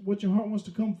in, what your heart wants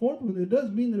to come forth with, it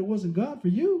doesn't mean that it wasn't God for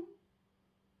you.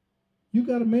 You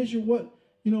got to measure what,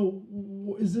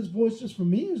 is this voice just for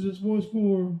me? Is this voice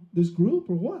for this group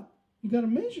or what? You got to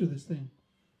measure this thing.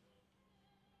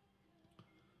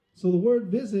 So the word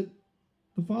visit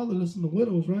the fatherless and the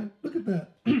widows, right? Look at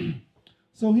that.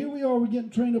 So here we are, we're getting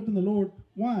trained up in the Lord.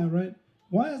 Why, right?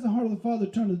 Why is the heart of the Father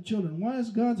turned to the children? Why is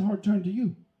God's heart turned to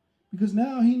you? Because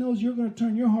now He knows you're going to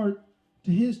turn your heart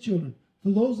to His children,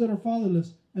 to those that are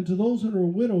fatherless, and to those that are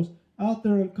widows out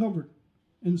there uncovered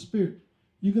in the Spirit.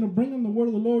 You're going to bring them the word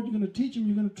of the Lord. You're going to teach them.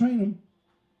 You're going to train them.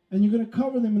 And you're going to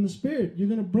cover them in the Spirit. You're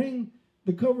going to bring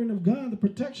the covering of God, the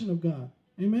protection of God.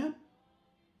 Amen?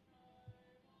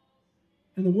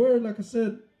 And the word, like I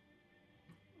said,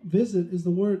 visit is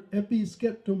the word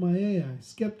episkeptomaiai,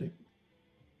 skeptic.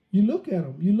 You look at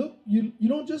them. You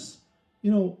don't just,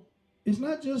 it's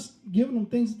not just giving them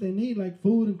things that they need, like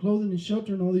food and clothing and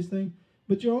shelter and all these things,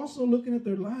 but you're also looking at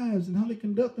their lives and how they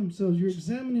conduct themselves. You're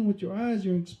examining with your eyes.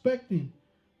 You're inspecting,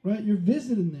 right? You're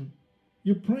visiting them.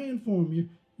 You're praying for them.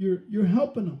 You're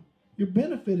helping them. You're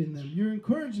benefiting them. You're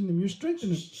encouraging them. You're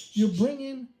strengthening them. You're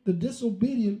bringing the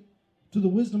disobedient to the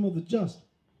wisdom of the just.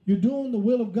 You're doing the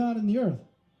will of God in the earth.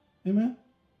 Amen?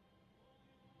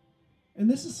 And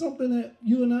this is something that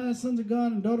you and I, sons of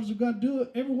God and daughters of God, do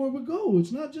everywhere we go.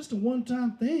 It's not just a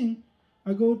one-time thing.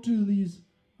 I go to these,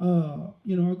 I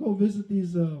go visit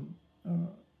these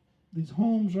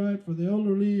homes, right, for the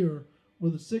elderly, or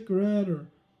where the sick are at, or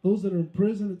those that are in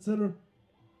prison, etc.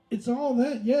 It's all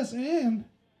that, yes, and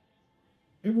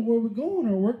everywhere we go in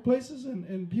our workplaces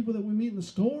and people that we meet in the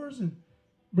stores, and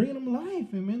bringing them life,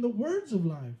 amen, the words of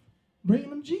life, bringing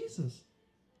them Jesus.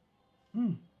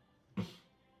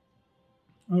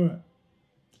 All right.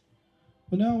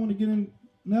 But now I want to get in.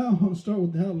 Now I want to start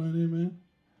with the outline, amen.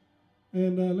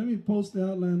 And let me post the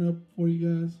outline up for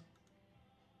you guys.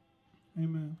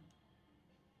 Amen.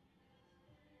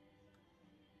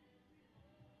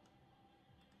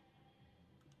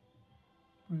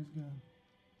 Praise God.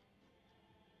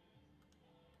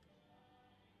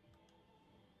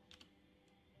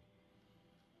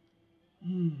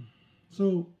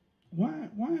 So why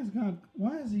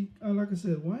is he, like I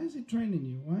said, why is He training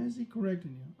you? Why is He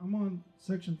correcting you? I'm on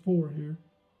section 4 here.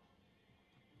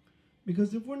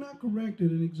 Because if we're not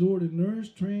corrected and exhorted,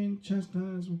 nourished, trained,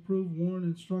 chastised, reproved, warned,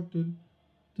 instructed,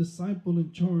 discipled,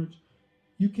 and charged,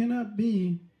 you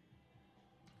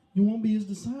won't be His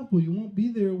disciple. You won't be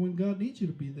there when God needs you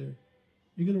to be there.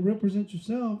 You're going to represent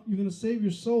yourself. You're going to save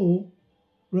your soul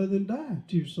rather than die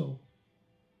to your soul.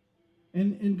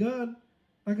 And God,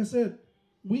 like I said,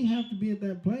 we have to be at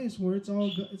that place where it's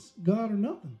God or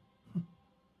nothing.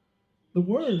 The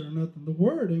word or nothing. The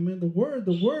word, amen. The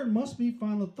word must be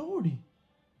final authority.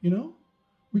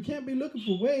 We can't be looking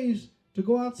for ways to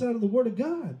go outside of the word of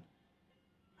God.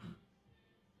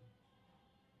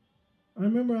 I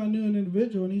remember I knew an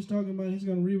individual, and he's talking about he's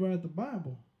going to rewrite the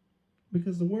Bible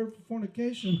because the word for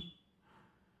fornication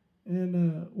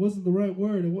and wasn't the right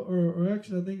word, or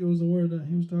actually I think it was the word that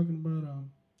he was talking about,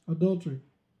 adultery.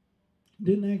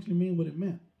 Didn't actually mean what it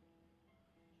meant.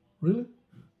 Really?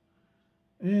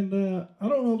 And I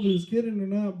don't know if he was kidding or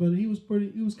not, but he was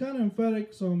kind of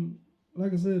emphatic. So,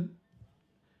 like I said,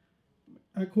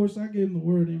 of course, I gave him the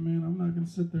word, amen. I'm not going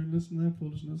to sit there and listen to that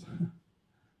foolishness.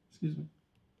 Excuse me.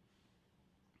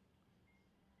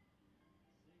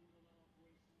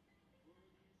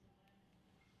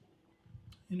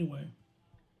 Anyway,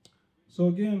 so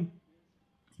again,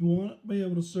 you want to be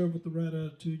able to serve with the right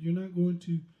attitude. You're not going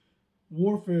to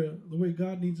warfare the way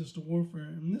God needs us to warfare.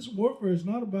 And this warfare is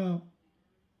not about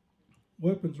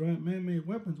weapons, right? Man-made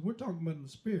weapons. We're talking about in the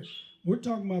spirit. We're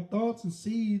talking about thoughts and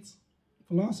seeds,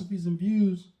 philosophies and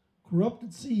views,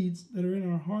 corrupted seeds that are in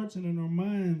our hearts and in our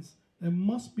minds that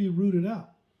must be rooted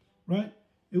out, right?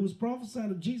 It was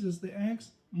prophesied of Jesus, the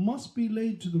axe must be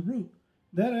laid to the root.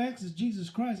 That axe is Jesus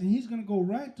Christ, and he's going to go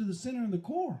right to the center and the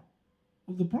core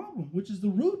of the problem, which is the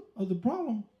root of the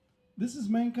problem. This is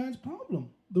mankind's problem,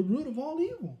 the root of all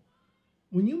evil.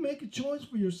 When you make a choice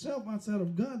for yourself outside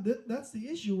of God, that's the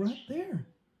issue right there.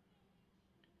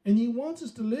 And he wants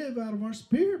us to live out of our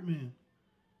spirit, man.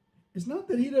 It's not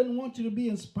that he doesn't want you to be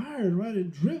inspired, right,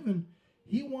 and driven.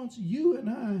 He wants you and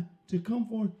I to come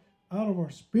forth out of our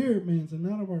spirit, man,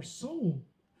 and out of our soul.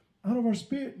 Out of our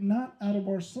spirit, not out of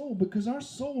our soul. Because our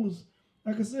soul is,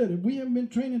 like I said, if we haven't been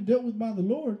trained and dealt with by the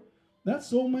Lord, that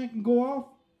soul man can go off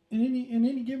in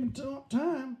any given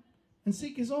time and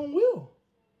seek his own will.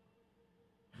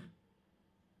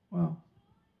 Wow.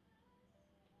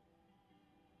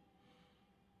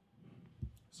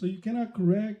 So you cannot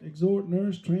correct, exhort,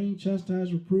 nurse, train,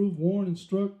 chastise, reprove, warn,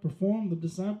 instruct, perform the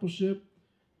discipleship,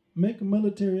 make a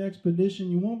military expedition.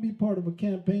 You won't be part of a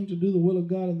campaign to do the will of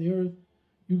God on the earth.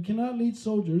 You cannot lead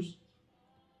soldiers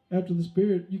after the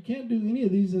Spirit. You can't do any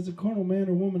of these as a carnal man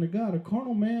or woman of God. A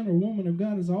carnal man or woman of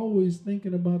God is always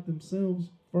thinking about themselves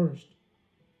first.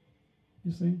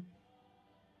 You see?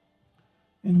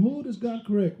 And who does God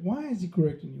correct? Why is he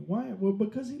correcting you? Why? Well,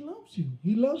 because he loves you.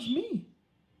 He loves me.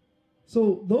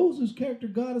 So those whose character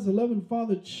God as a loving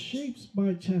Father shapes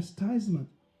by chastisement,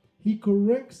 he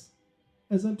corrects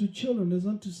as unto children, as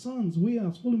unto sons. We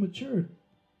are fully matured.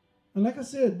 And like I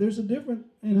said, there's a difference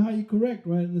in how you correct,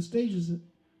 right? In the stages,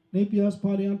 nepios,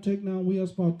 padion, teknon,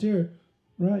 weos, pater,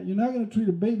 right? You're not going to treat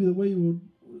a baby the way you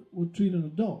would treat an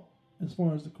adult as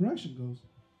far as the correction goes.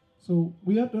 So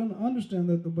we have to understand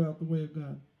that about the way of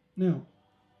God. Now,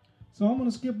 so I'm going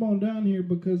to skip on down here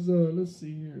because, let's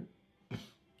see here.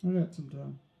 I got some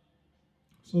time.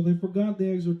 So they forgot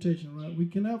the exhortation, right? We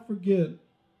cannot forget,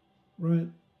 right,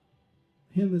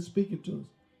 him that's speaking to us.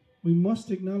 We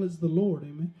must acknowledge the Lord,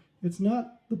 amen. It's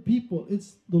not the people,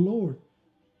 it's the Lord.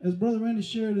 As Brother Randy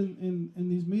shared in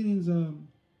these meetings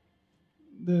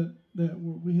that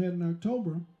we had in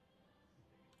October,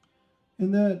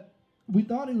 and that we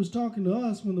thought he was talking to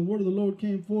us when the word of the Lord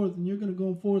came forth, and you're going to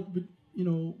go forth, you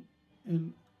know,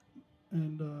 and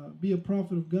be a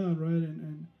prophet of God, right,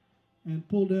 and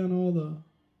pull down all the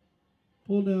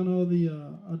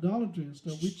idolatry and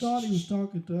stuff. We thought he was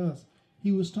talking to us.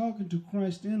 He was talking to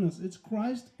Christ in us. It's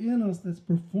Christ in us that's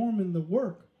performing the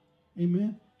work.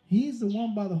 Amen. He's the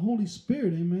one by the Holy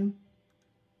Spirit, amen,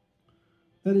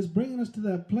 that is bringing us to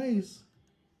that place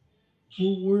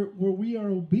where we are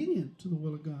obedient to the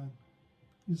will of God.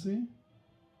 You see?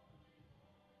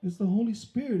 It's the Holy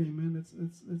Spirit, amen.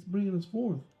 It's bringing us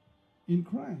forth in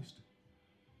Christ.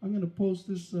 I'm going to post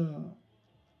this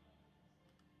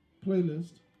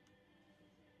playlist.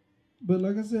 But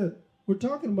like I said, we're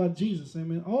talking about Jesus,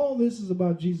 amen. All this is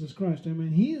about Jesus Christ,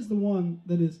 amen. He is the one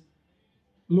that is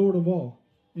Lord of all,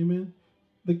 amen.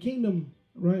 The kingdom,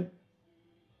 right?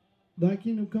 Thy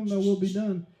kingdom come, thy will be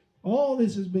done. All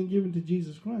this has been given to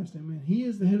Jesus Christ, amen. He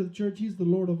is the head of the church. He's the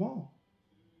Lord of all,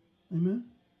 amen.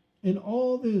 And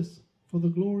all this for the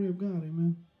glory of God,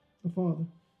 amen, the Father.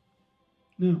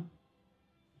 Now,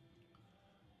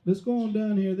 let's go on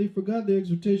down here. They forgot the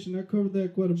exhortation. I covered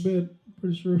that quite a bit,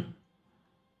 pretty sure.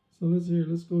 So let's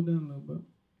go down a little bit.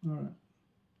 All right.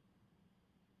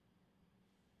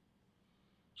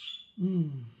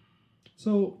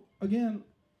 So again,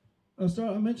 I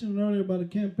mentioned earlier about a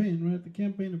campaign, right? The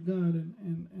campaign of God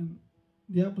and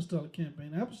the apostolic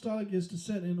campaign. Apostolic is to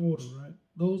set in order, right?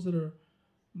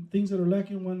 Things that are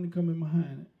lacking, one to come in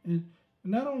behind it. And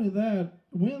not only that,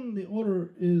 when the order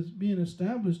is being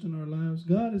established in our lives,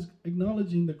 God is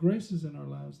acknowledging the graces in our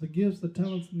lives, the gifts, the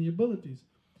talents, and the abilities.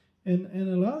 And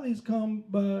a lot of these come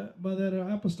by that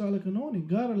apostolic anointing.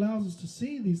 God allows us to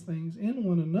see these things in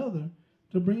one another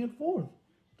to bring it forth,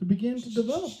 to begin to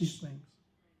develop these things.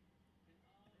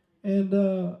 And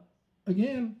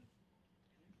again,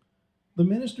 the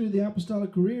ministry of the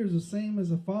apostolic career is the same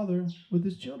as a father with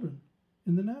his children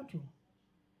in the natural.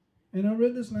 And I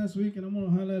read this last week, and I'm going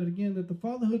to highlight it again, that the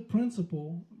fatherhood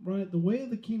principle, right, the way of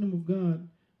the kingdom of God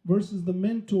versus the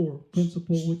mentor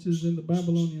principle, which is in the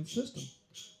Babylonian system.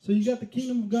 So you got the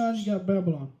kingdom of God, you got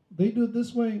Babylon. They do it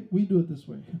this way, we do it this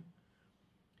way.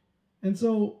 And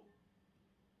so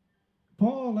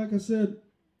Paul, like I said,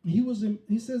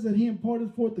 he says that he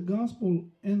imparted forth the gospel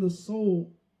and the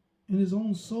soul, in his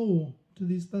own soul, to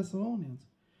these Thessalonians.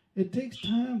 It takes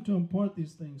time to impart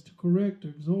these things, to correct, to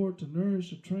exhort, to nourish,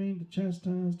 to train, to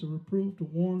chastise, to reprove, to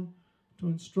warn, to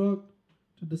instruct,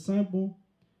 to disciple,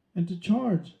 and to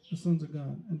charge the sons of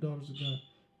God and daughters of God.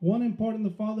 One imparting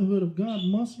the fatherhood of God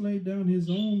must lay down his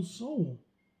own soul,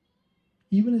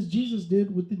 even as Jesus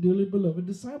did with the dearly beloved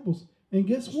disciples. And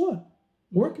guess what?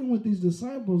 Working with these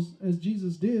disciples, as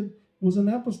Jesus did, was an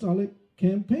apostolic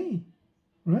campaign,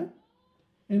 right?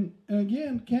 And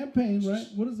again, campaign, right?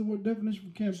 What is the word definition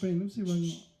for campaign? Let me see if I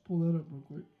can pull that up real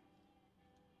quick.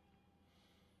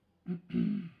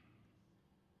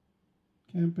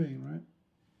 Campaign, right?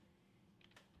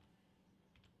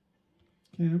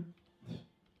 Camp.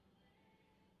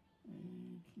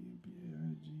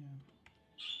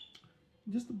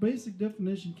 Just the basic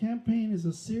definition, campaign is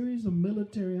a series of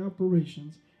military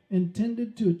operations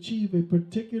intended to achieve a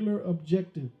particular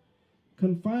objective,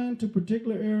 confined to a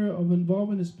particular area of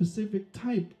involving a specific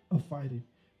type of fighting.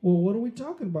 Well, what are we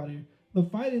talking about here? The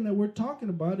fighting that we're talking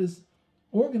about is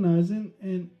organizing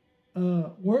and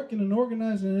working and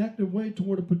organizing in an active way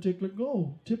toward a particular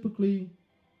goal. Typically,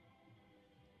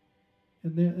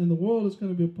 in the world, it's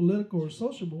going to be a political or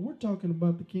social, but we're talking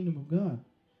about the kingdom of God.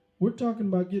 We're talking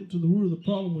about getting to the root of the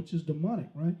problem, which is demonic,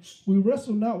 right? We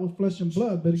wrestle not with flesh and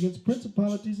blood, but against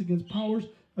principalities, against powers,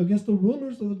 against the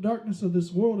rulers of the darkness of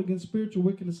this world, against spiritual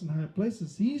wickedness in high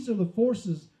places. These are the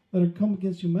forces that are come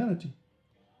against humanity.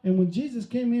 And when Jesus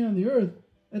came here on the earth,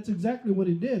 that's exactly what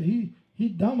he did. He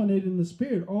dominated in the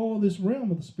spirit, all this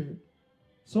realm of the spirit.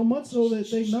 So much so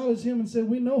that they acknowledged him and said,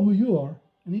 "We know who you are."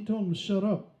 And he told them to shut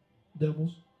up,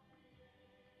 devils.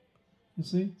 You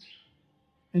see?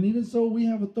 And even so, we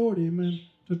have authority, amen,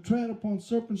 to tread upon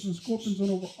serpents and scorpions and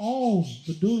over all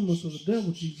the dunamis of the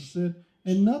devil, Jesus said,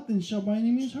 and nothing shall by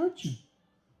any means hurt you.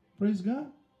 Praise God.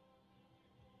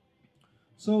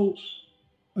 So,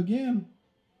 again,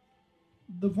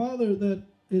 the father that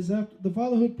is after the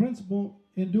fatherhood principle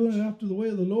in doing it after the way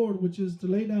of the Lord, which is to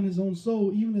lay down his own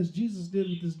soul, even as Jesus did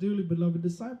with his dearly beloved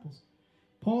disciples.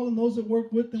 Paul and those that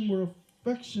worked with him were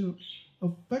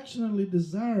affectionately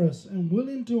desirous and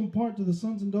willing to impart to the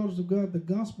sons and daughters of God the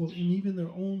gospel in even their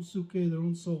own suke, their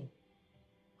own soul,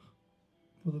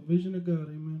 for the vision of God,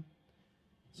 amen.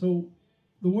 So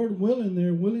the word willing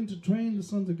there, willing to train the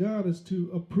sons of God, is to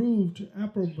approve, to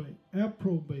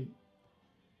approbate.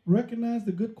 Recognize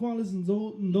the good qualities in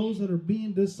those that are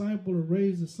being discipled or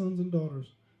raised as sons and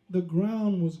daughters. The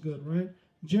ground was good, right?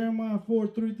 Jeremiah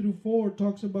 4:3-4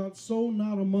 talks about sow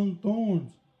not among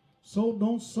thorns. So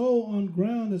don't sow on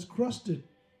ground that's crusted,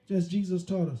 as Jesus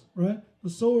taught us, right? The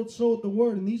sower soweth the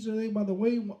word, and these are they by the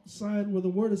wayside where the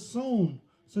word is sown,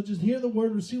 such as hear the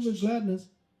word, receive with gladness.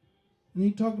 And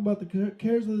he talked about the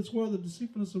cares of this world, the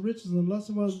deceitfulness of riches, and the lust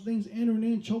of other things entering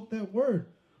in, choke that word.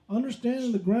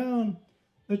 Understanding the ground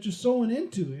that you're sowing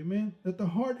into, amen? That the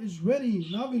heart is ready,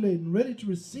 novulating, ready to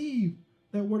receive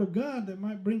that word of God that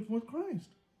might bring forth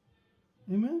Christ.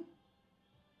 Amen?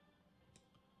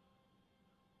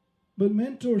 But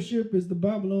mentorship is the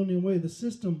Babylonian way, the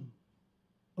system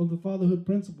of the fatherhood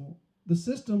principle. The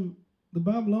system, the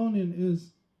Babylonian,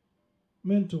 is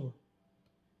mentor.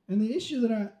 And the issue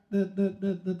that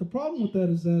the problem with that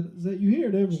is that you hear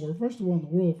it everywhere. First of all, in the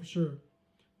world for sure.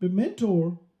 But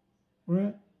mentor,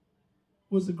 right,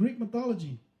 was the Greek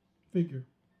mythology figure.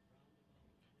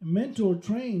 And mentor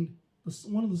trained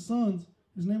one of the sons.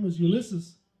 His name was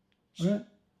Ulysses, right?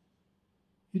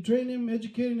 He trained him,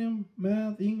 educated him,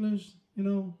 math, English,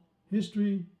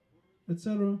 history,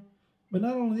 etc. But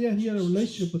not only that, he had a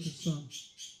relationship with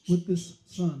this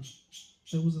son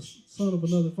that was a son of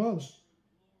another father.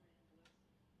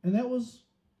 And that was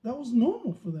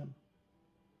normal for them.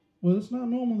 Well, it's not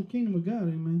normal in the kingdom of God,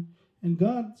 amen. And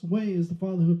God's way is the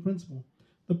fatherhood principle.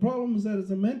 The problem is that as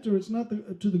a mentor, it's not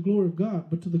to the glory of God,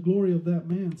 but to the glory of that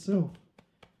man's self.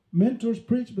 Mentors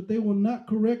preach, but they will not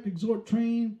correct, exhort,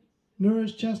 train,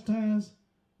 nourish, chastise,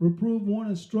 reprove, warn,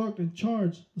 instruct, and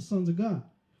charge the sons of God.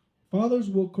 Fathers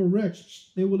will correct,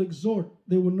 they will exhort,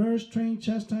 they will nourish, train,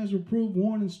 chastise, reprove,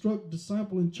 warn, instruct,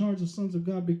 disciple, and charge the sons of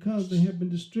God because they have been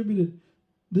distributed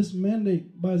this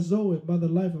mandate by Zoe, by the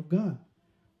life of God.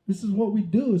 This is what we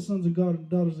do as sons of God and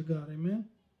daughters of God, amen?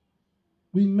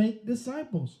 We make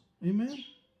disciples, amen?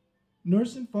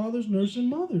 Nursing fathers, nursing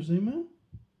mothers, amen?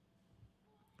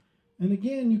 And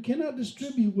again, you cannot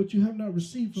distribute what you have not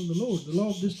received from the Lord. The law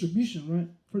of distribution, right?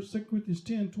 2 Corinthians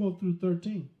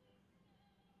 10:12-13.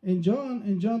 In John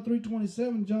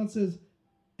 3:27, John says,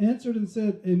 answered and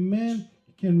said, a man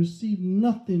can receive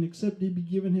nothing except it be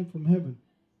given him from heaven.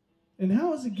 And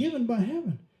how is it given by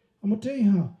heaven? I'm going to tell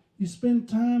you how. You spend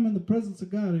time in the presence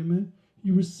of God, amen.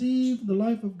 You receive the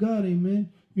life of God,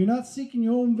 amen. You're not seeking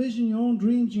your own vision, your own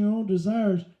dreams, your own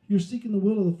desires. You're seeking the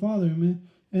will of the Father, amen.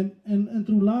 And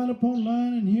through line upon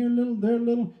line and here a little, there a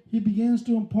little, he begins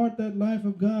to impart that life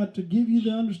of God to give you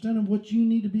the understanding of what you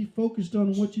need to be focused on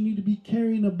and what you need to be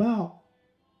carrying about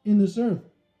in this earth.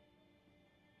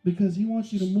 Because he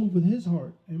wants you to move with his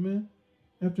heart, amen,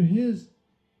 after his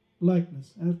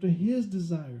likeness, after his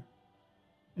desire.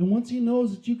 And once he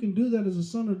knows that you can do that as a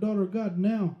son or daughter of God,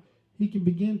 now he can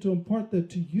begin to impart that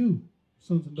to you,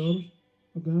 sons and daughters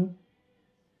of God.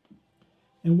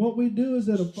 And what we do is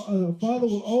that a father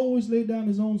will always lay down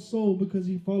his own soul because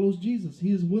he follows Jesus.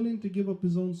 He is willing to give up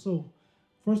his own soul.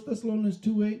 1 Thessalonians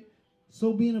 2:8,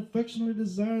 so being affectionately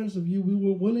desirous of you, we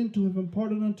were willing to have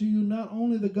imparted unto you not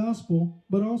only the gospel,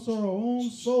 but also our own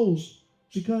souls,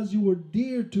 because you were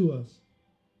dear to us.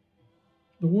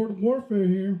 The word warfare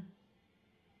here,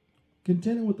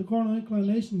 contending with the carnal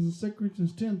inclinations in 2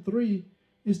 Corinthians 10:3,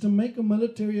 is to make a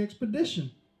military expedition,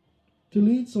 to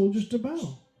lead soldiers to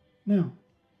battle. Now,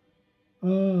 what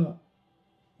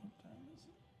time is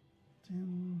it?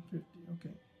 10:50,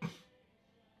 okay.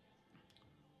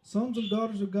 Sons and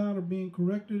daughters of God are being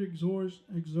corrected, exhorted,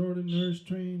 nourished,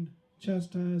 trained,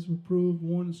 chastised, reproved,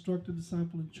 warned, instructed,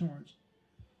 discipled, and charged.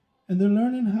 And they're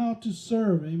learning how to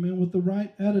serve, amen, with the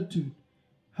right attitude,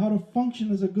 how to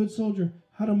function as a good soldier,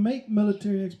 how to make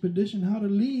military expedition, how to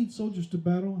lead soldiers to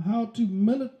battle, how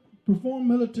to perform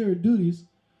military duties,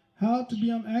 how to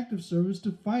be on active service,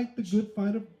 to fight the good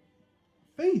fight of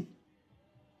faith,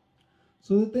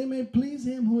 so that they may please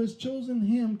him who has chosen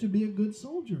him to be a good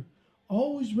soldier,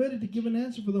 always ready to give an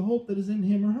answer for the hope that is in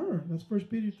him or her. That's 1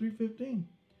 Peter 3:15.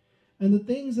 And the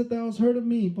things that thou hast heard of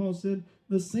me, Paul said,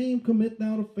 the same commit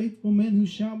thou to faithful men who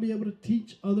shall be able to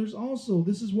teach others also.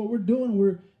 This is what we're doing.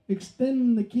 We're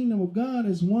extending the kingdom of God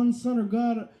as one son of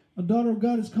God, a daughter of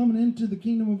God is coming into the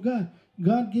kingdom of God.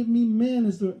 God give me men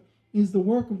is the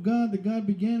work of God that God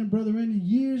began in Brother Randy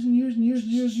years and years and years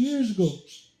and years ago.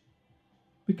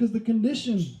 Because the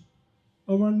condition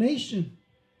of our nation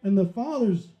and the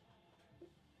fathers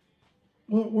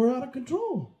were out of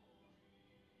control.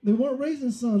 They weren't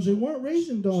raising sons. They weren't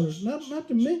raising daughters. Not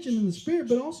to mention in the spirit,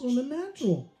 but also in the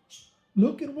natural.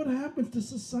 Look at what happens to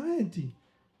society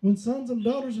when sons and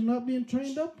daughters are not being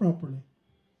trained up properly.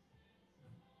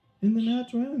 In the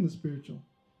natural and in the spiritual.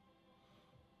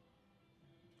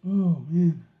 Oh,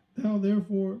 man. Thou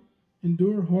therefore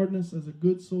endure hardness as a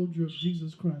good soldier of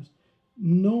Jesus Christ.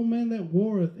 No man that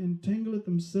warreth entangleth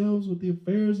themselves with the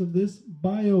affairs of this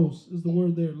bios, is the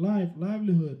word there, life,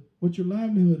 livelihood, what your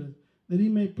livelihood is, that he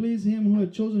may please him who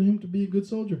had chosen him to be a good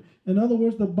soldier. In other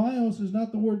words, the bios is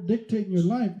not the word dictating your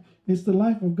life, it's the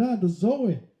life of God, the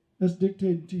Zoe, that's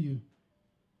dictating to you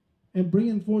and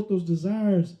bringing forth those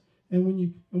desires. And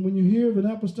when you hear of an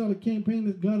apostolic campaign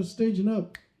that God is staging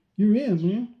up, you're in,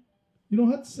 man. You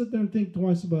don't have to sit there and think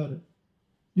twice about it.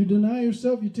 You deny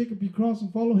yourself, you take up your cross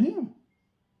and follow him.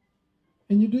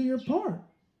 And you do your part.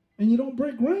 And you don't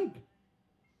break rank.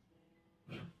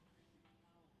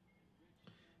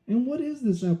 And what is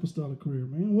this apostolic career,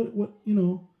 man? What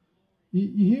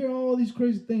you hear all these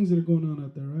crazy things that are going on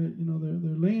out there, right? You know,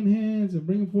 they're laying hands and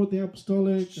bringing forth the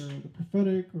apostolic or the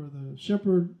prophetic or the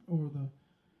shepherd or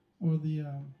the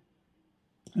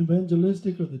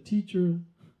evangelistic or the teacher.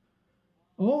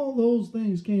 All those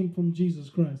things came from Jesus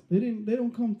Christ. They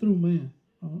don't come through man.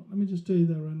 Let me just tell you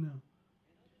that right now.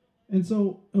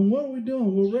 And what are we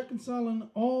doing? We're reconciling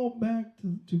all back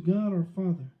to God our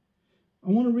Father. I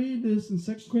want to read this in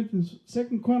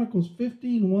 2 Chronicles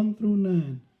 15, 1 through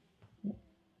 9.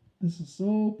 This is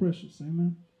so precious,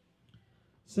 amen.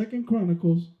 2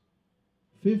 Chronicles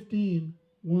 15,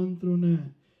 1 through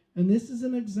 9. And this is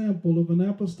an example of an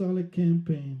apostolic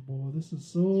campaign. Boy, this is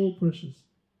so precious.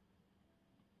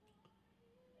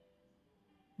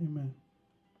 Amen.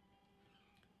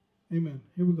 Amen.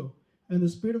 Here we go. And the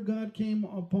Spirit of God came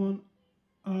upon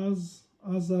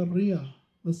Azariah,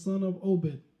 the son of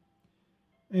Obed.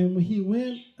 And when he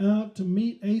went out to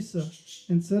meet Asa,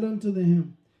 and said unto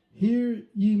him, Hear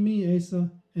ye me, Asa,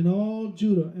 and all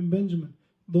Judah and Benjamin.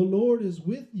 The Lord is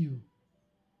with you,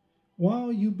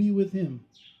 while you be with him.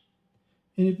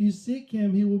 And if you seek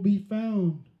him, he will be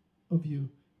found of you.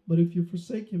 But if you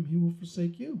forsake him, he will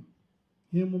forsake you.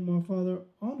 Him will my Father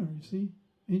honor, you see.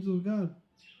 Angels of God.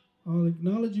 I'll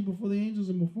acknowledge you before the angels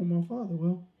and before my Father.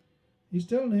 Well, he's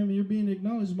telling him you're being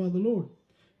acknowledged by the Lord.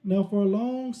 Now for a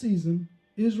long season,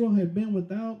 Israel had been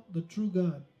without the true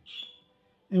God,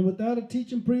 and without a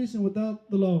teaching priest and without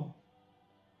the law.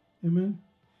 Amen.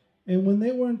 And when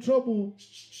they were in trouble,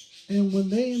 and when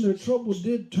they in their trouble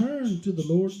did turn to the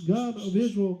Lord God of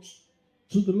Israel,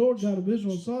 to the Lord God of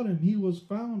Israel and sought him, he was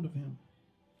found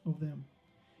of them.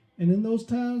 And in those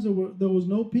times there was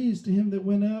no peace to him that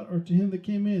went out or to him that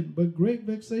came in, but great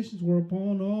vexations were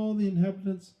upon all the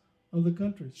inhabitants of the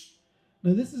countries.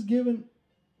 Now this is given,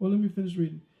 well, let me finish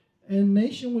reading. And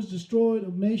nation was destroyed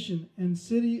of nation, and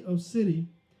city of city,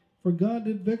 for God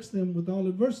did vex them with all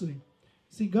adversity.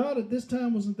 See, God at this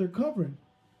time wasn't their covering.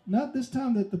 Not this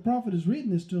time that the prophet is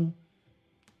reading this to them,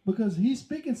 because he's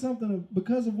speaking something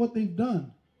because of what they've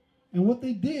done. And what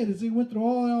they did is they went through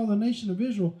all the nation of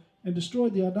Israel and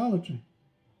destroyed the idolatry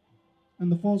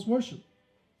and the false worship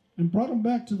and brought them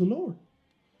back to the Lord.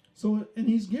 So, and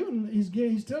he's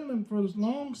telling them for this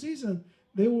long season,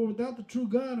 they were without the true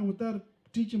God and without a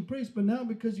teaching priest. But now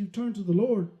because you turned to the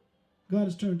Lord, God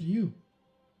has turned to you.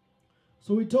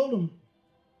 So he told them,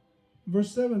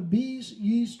 verse 7, be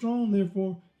ye strong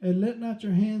therefore, and let not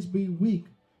your hands be weak,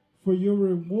 for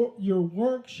your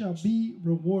work shall be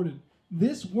rewarded.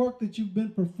 This work that you've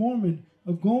been performing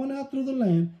of going out through the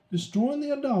land, destroying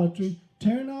the idolatry,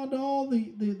 tearing out all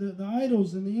the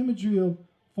idols and the imagery of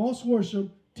false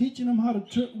worship, teaching them how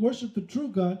to worship the true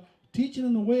God, teaching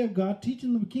them the way of God,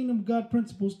 teaching them the kingdom of God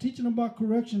principles, teaching them about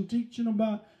correction, teaching them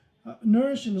about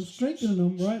nourishing them, strengthening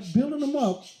them, right? Building them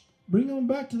up, bringing them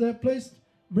back to that place,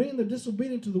 bringing the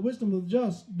disobedient to the wisdom of the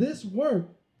just. This work,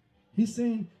 he's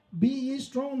saying, be ye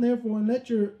strong therefore, and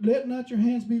let not your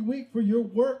hands be weak, for your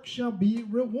work shall be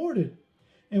rewarded.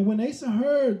 And when Asa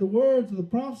heard the words of the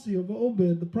prophecy of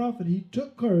Obed the prophet, he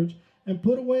took courage and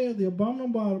put away the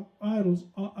abominable idols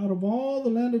out of all the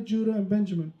land of Judah and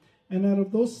Benjamin, and out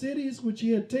of those cities which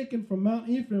he had taken from Mount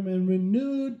Ephraim, and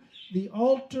renewed the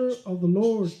altar of the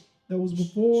Lord that was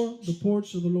before the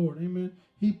porch of the Lord. Amen.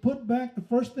 He put back the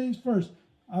first things first.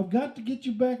 I've got to get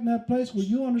you back in that place where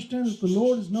you understand that the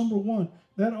Lord is number one.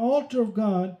 That altar of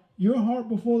God, your heart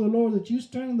before the Lord, that you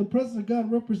stand in the presence of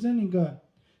God representing God.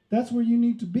 That's where you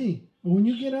need to be. But when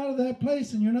you get out of that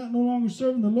place and you're no longer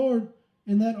serving the Lord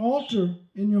in that altar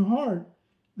in your heart,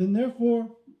 then therefore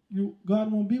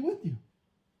God won't be with you.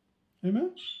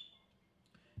 Amen?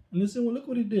 And listen, well, look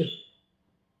what he did.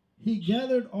 He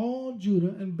gathered all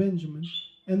Judah and Benjamin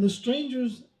and the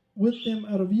strangers with them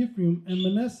out of Ephraim and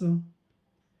Manasseh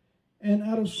and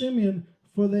out of Simeon,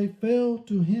 for they fell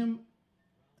to him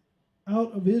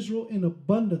out of Israel in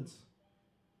abundance,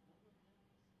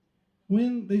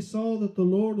 when they saw that the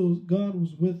Lord God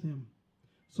was with him.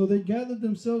 So they gathered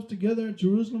themselves together at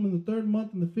Jerusalem in the 3rd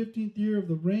month in the 15th year of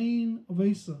the reign of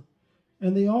Asa.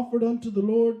 And they offered unto the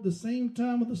Lord the same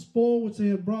time of the spoil which they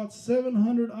had brought,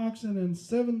 700 oxen and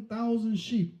 7,000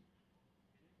 sheep.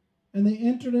 And they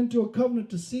entered into a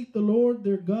covenant to seek the Lord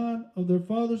their God of their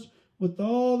fathers with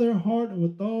all their heart and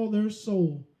with all their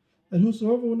soul, that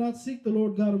whosoever will not seek the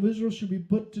Lord God of Israel should be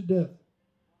put to death,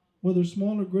 whether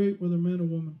small or great, whether man or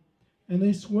woman. And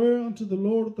they swear unto the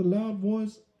Lord with a loud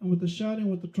voice, and with the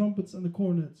shouting, with the trumpets and the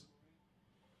cornets.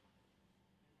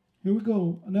 Here we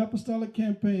go, an apostolic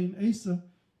campaign. Asa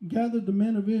gathered the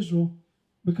men of Israel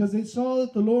because they saw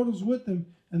that the Lord was with them,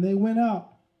 and they went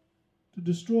out to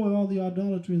destroy all the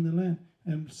idolatry in the land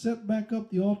and set back up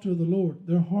the altar of the Lord,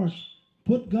 their hearts.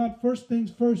 Put God first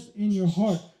things first in your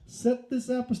heart. Set this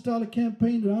apostolic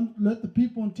campaign to let the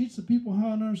people and teach the people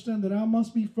how to understand that I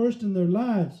must be first in their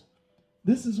lives.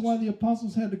 This is why the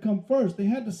apostles had to come first. They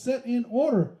had to set in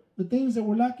order the things that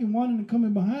were lacking, wanting, and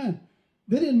coming behind.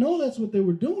 They didn't know that's what they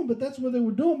were doing, but that's what they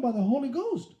were doing by the Holy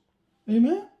Ghost.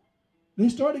 Amen? They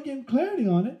started getting clarity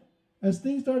on it. As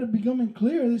things started becoming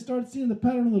clear, they started seeing the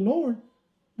pattern of the Lord.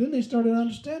 Then they started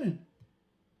understanding.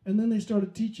 And then they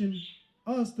started teaching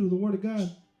us through the Word of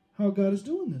God how God is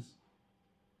doing this.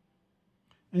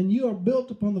 And you are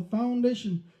built upon the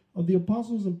foundation of the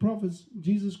apostles and prophets,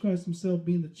 Jesus Christ himself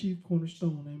being the chief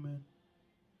cornerstone. Amen.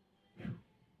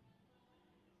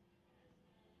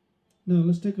 Now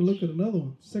let's take a look at another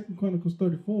one. 2 Chronicles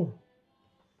 34.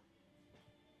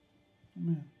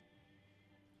 Amen.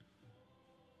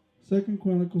 2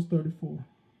 Chronicles 34.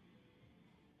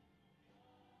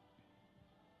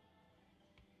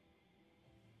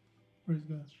 Praise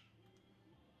God.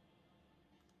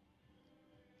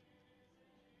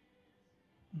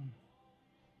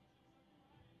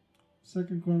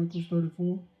 Second Chronicles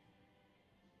 34.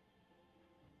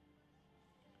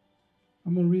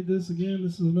 I'm going to read this again.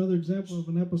 This is another example of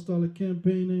an apostolic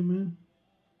campaign. Amen.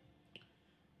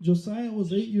 Josiah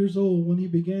was 8 years old when he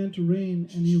began to reign,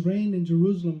 and he reigned in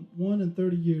Jerusalem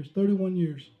 31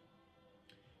 years.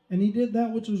 And he did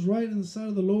that which was right in the sight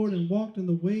of the Lord, and walked in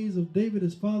the ways of David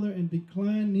his father, and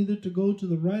declined neither to go to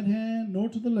the right hand nor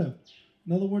to the left,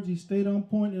 In other words, he stayed on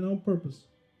point and on purpose.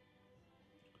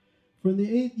 For in the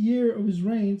 8th year of his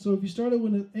reign, so if he started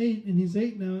with an 8 and he's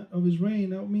 8 now of his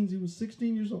reign, that means he was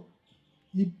 16 years old.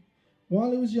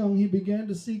 While he was young, he began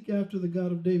to seek after the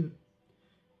God of David,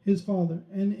 his father.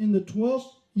 And in the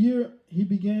 12th year, he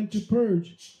began to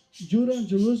purge Judah and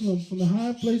Jerusalem from the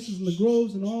high places and the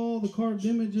groves and all the carved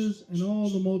images and all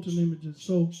the molten images.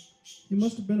 So he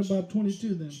must have been about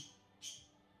 22 then.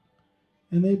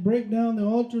 And they break down the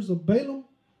altars of Balaam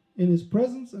in his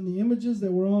presence, and the images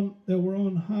that were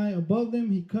on high above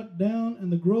them he cut down, and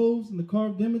the groves and the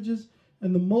carved images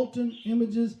and the molten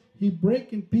images he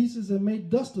brake in pieces and made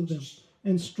dust of them,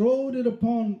 and strode it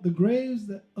upon the graves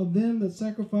of them that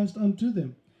sacrificed unto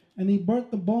them. And he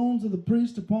burnt the bones of the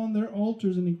priests upon their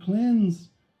altars, and he cleansed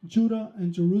Judah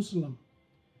and Jerusalem.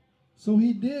 So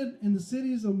he did in the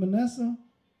cities of Manasseh,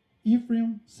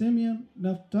 Ephraim, Simeon,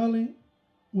 Naphtali,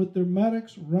 with their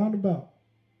mattocks round about.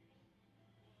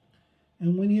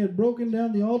 And when he had broken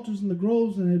down the altars and the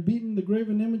groves, and had beaten the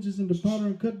graven images into powder,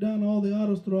 and cut down all the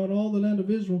idols throughout all the land of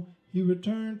Israel, he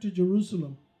returned to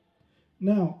Jerusalem.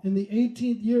 Now, in the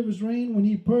 18th year of his reign, when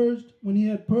he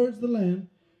had purged the land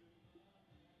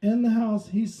and the house,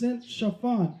 he sent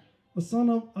Shaphan, the son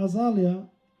of Azaliah,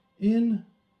 in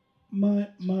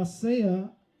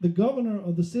Maaseiah, the governor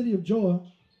of the city of the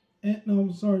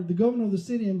governor of the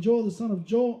city, and Joel, the son of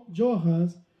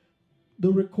Joahaz,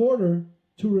 the recorder,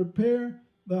 to repair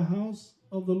the house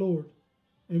of the Lord.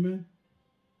 Amen.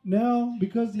 Now,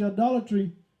 because the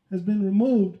idolatry has been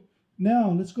removed,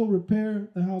 now let's go repair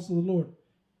the house of the Lord.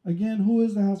 Again, who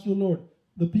is the house of the Lord?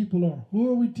 The people are. Who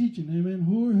are we teaching? Amen.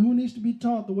 Who needs to be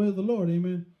taught the way of the Lord?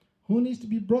 Amen. Who needs to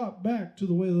be brought back to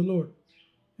the way of the Lord?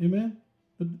 Amen.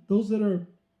 Those that are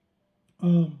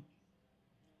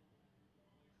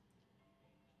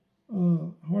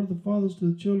heart of the fathers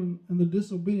to the children, and the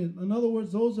disobedient. In other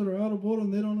words, those that are out of order,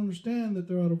 and they don't understand that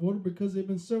they're out of order because they've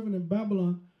been serving in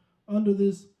Babylon under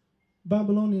this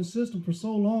Babylonian system for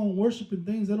so long, worshiping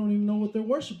things they don't even know what they're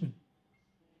worshiping.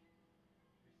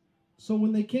 So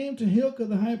when they came to Hilkiah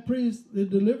the high priest, they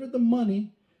delivered the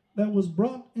money that was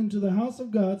brought into the house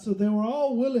of God. So they were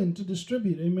all willing to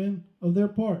distribute, amen, of their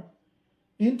part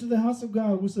into the house of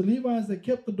God, which the Levites that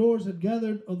kept the doors had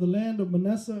gathered of the land of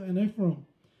Manasseh and Ephraim,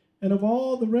 and of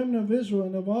all the remnant of Israel,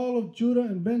 and of all of Judah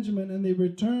and Benjamin, and they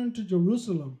returned to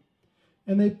Jerusalem.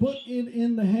 And they put it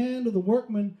in the hand of the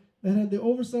workmen that had the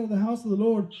oversight of the house of the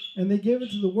Lord, and they gave it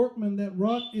to the workmen that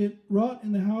wrought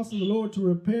in the house of the Lord to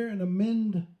repair and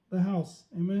amend the house.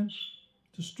 Amen.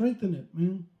 To strengthen it,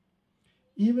 man.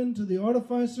 Even to the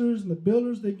artificers and the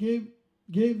builders they gave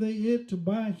they it to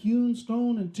buy hewn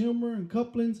stone and timber and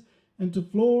couplings, and to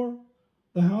floor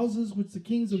the houses which the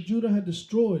kings of Judah had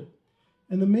destroyed.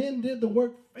 And the men did the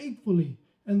work faithfully,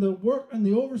 and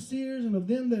the overseers and of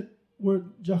them that were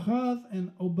Jahath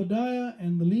and Obadiah,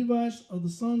 and the Levites of the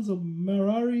sons of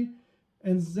Merari,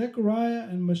 and Zechariah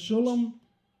and Meshullam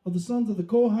of the sons of the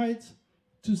Kohites,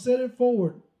 to set it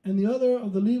forward, and the other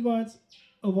of the Levites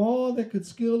of all that could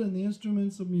skill in the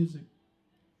instruments of music.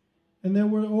 And they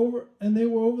were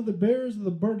over the bearers of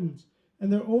the burdens,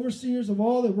 and their overseers of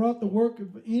all that wrought the work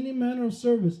of any manner of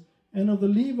service. And of the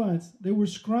Levites, they were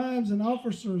scribes and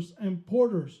officers and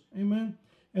porters. Amen.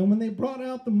 And when they brought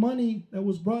out the money that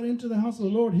was brought into the house of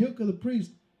the Lord, Hilkiah the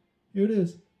priest, here it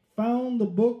is, found the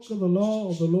book of the law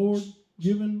of the Lord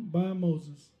given by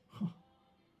Moses.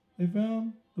 They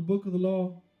found the book of the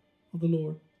law of the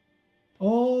Lord.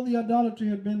 All the idolatry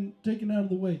had been taken out of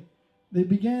the way. They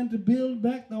began to build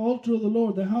back the altar of the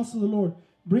Lord, the house of the Lord.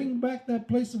 Bring back that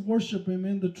place of worship,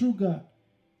 amen, the true God.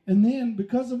 And then,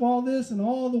 because of all this and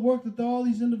all the work that all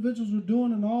these individuals were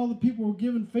doing, and all the people were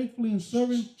giving faithfully and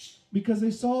serving, because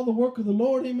they saw the work of the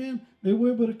Lord, amen, they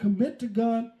were able to commit to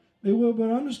God. They were able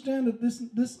to understand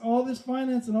that all this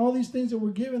finance and all these things that we're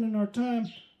given in our time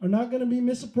are not going to be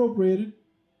misappropriated.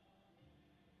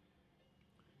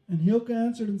 And Hilkiah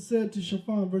answered and said to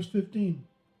Shaphan, verse 15,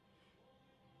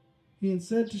 he had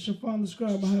said to Shaphan the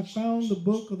scribe, I have found the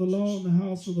book of the law in the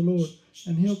house of the Lord.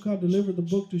 And Hilkiah delivered the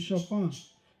book to Shaphan.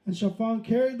 And Shaphan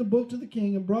carried the book to the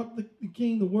king, and brought the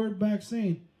king the word back,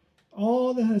 saying,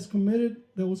 all that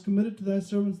was committed to thy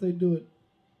servants, they do it.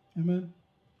 Amen.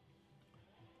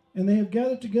 And they have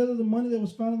gathered together the money that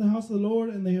was found in the house of the Lord,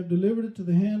 and they have delivered it to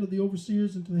the hand of the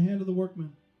overseers and to the hand of the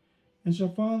workmen. And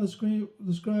Shaphan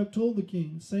the scribe told the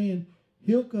king, saying,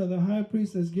 Hilkiah the high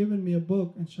priest has given me a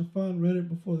book. And Shaphan read it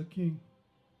before the king.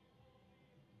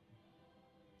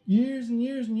 Years and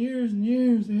years and years and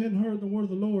years they hadn't heard the word of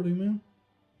the Lord. Amen.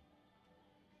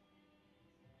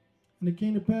 And it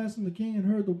came to pass when the king had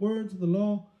heard the words of the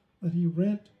law that he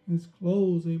rent his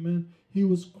clothes. Amen. He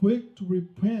was quick to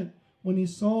repent when he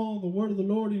saw the word of the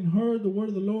Lord and heard the word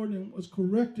of the Lord and was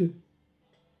corrected.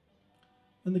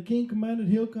 And the king commanded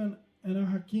Hilkiah and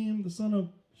Ahikam, the son of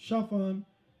Shaphan,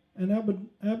 and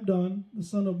Abdon, the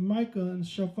son of Micah, and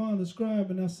Shaphan the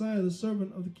scribe, and Asaiah the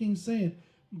servant of the king, saying,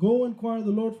 Go inquire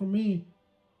the Lord for me,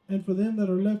 and for them that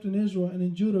are left in Israel and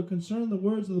in Judah, concerning the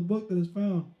words of the book that is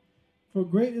found. For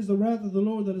great is the wrath of the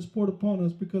Lord that is poured upon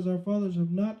us, because our fathers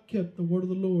have not kept the word of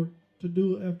the Lord to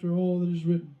do after all that is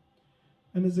written.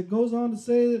 And as it goes on to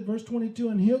say that, verse 22,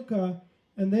 and Hilkiah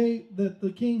and they that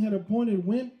the king had appointed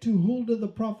went to Huldah the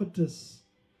prophetess,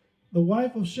 the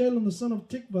wife of Shallum the son of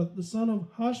Tikvath, the son of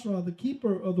Hasrah, the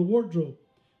keeper of the wardrobe.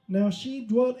 Now she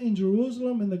dwelt in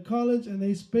Jerusalem in the college, and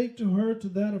they spake to her to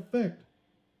that effect.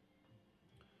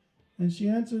 And she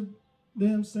answered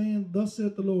them, saying, Thus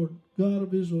saith the Lord, God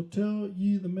of Israel, tell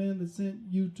ye the man that sent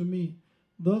you to me.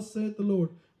 Thus saith the Lord,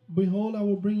 Behold, I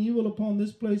will bring evil upon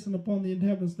this place and upon the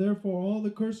inhabitants. Therefore all the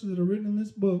curses that are written in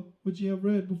this book, which ye have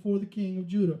read before the king of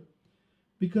Judah,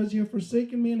 because ye have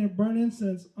forsaken me and have burned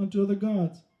incense unto other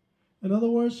gods. In other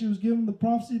words, she was given the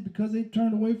prophecy, because they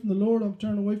turned away from the Lord, I'm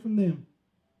turned away from them.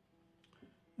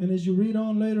 And as you read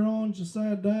on later on,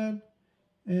 Josiah died,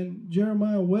 and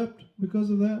Jeremiah wept because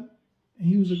of that. And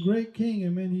he was a great king,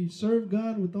 amen. He served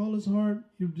God with all his heart.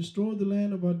 He destroyed the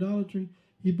land of idolatry.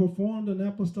 He performed an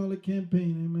apostolic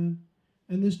campaign, amen.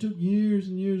 And this took years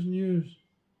and years and years.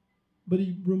 But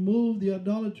he removed the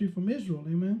idolatry from Israel,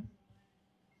 amen.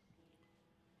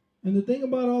 And the thing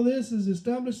about all this is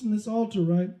establishing this altar,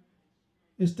 right?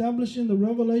 Establishing the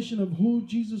revelation of who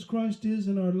Jesus Christ is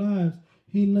in our lives.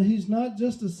 He's not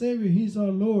just a Savior, He's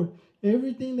our Lord.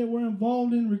 Everything that we're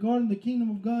involved in regarding the kingdom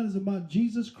of God is about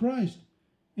Jesus Christ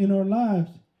in our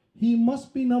lives. He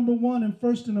must be number one and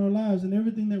first in our lives in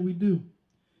everything that we do.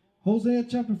 Hosea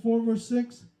chapter 4 verse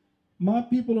 6, My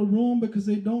people are ruined because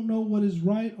they don't know what is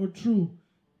right or true.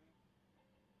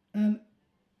 And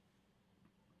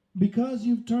because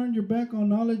you've turned your back on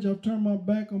knowledge, I've turned my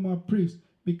back on my priests.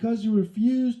 Because you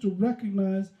refuse to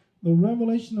recognize the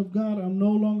revelation of God, I'm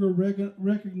no longer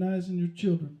recognizing your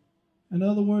children. In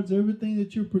other words, everything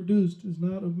that you produced is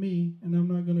not of me, and I'm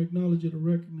not going to acknowledge it or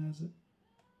recognize it.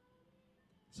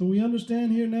 So we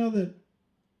understand here now that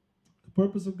the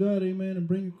purpose of God, amen, and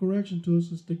bringing correction to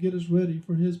us is to get us ready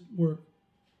for His work.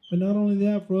 But not only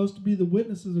that, for us to be the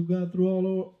witnesses of God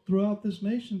throughout this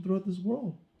nation, throughout this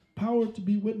world. Power to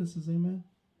be witnesses, amen.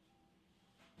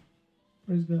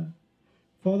 Praise God.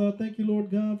 Father, I thank you, Lord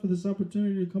God, for this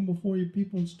opportunity to come before your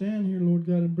people and stand here, Lord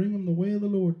God, and bring them the way of the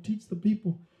Lord. Teach the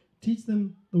people. Teach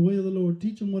them the way of the Lord.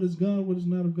 Teach them what is God, what is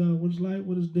not of God, what is light,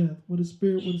 what is death, what is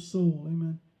spirit, what is soul.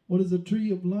 Amen. What is the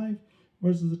tree of life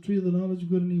versus the tree of the knowledge of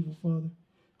good and evil, Father.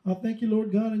 I thank you,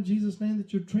 Lord God, in Jesus' name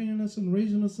that you're training us and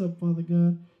raising us up, Father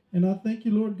God. And I thank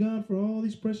you, Lord God, for all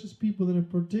these precious people that are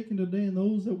partaking today and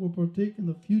those that will partake in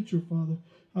the future, Father.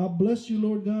 I bless you,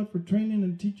 Lord God, for training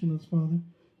and teaching us, Father.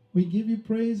 We give you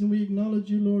praise and we acknowledge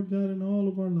you, Lord God, in all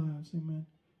of our lives. Amen.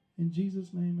 In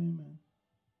Jesus' name, amen.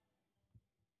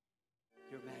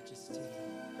 Your Majesty,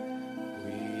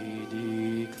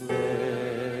 we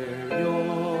declare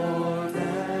your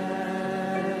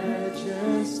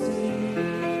majesty.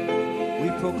 We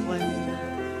proclaim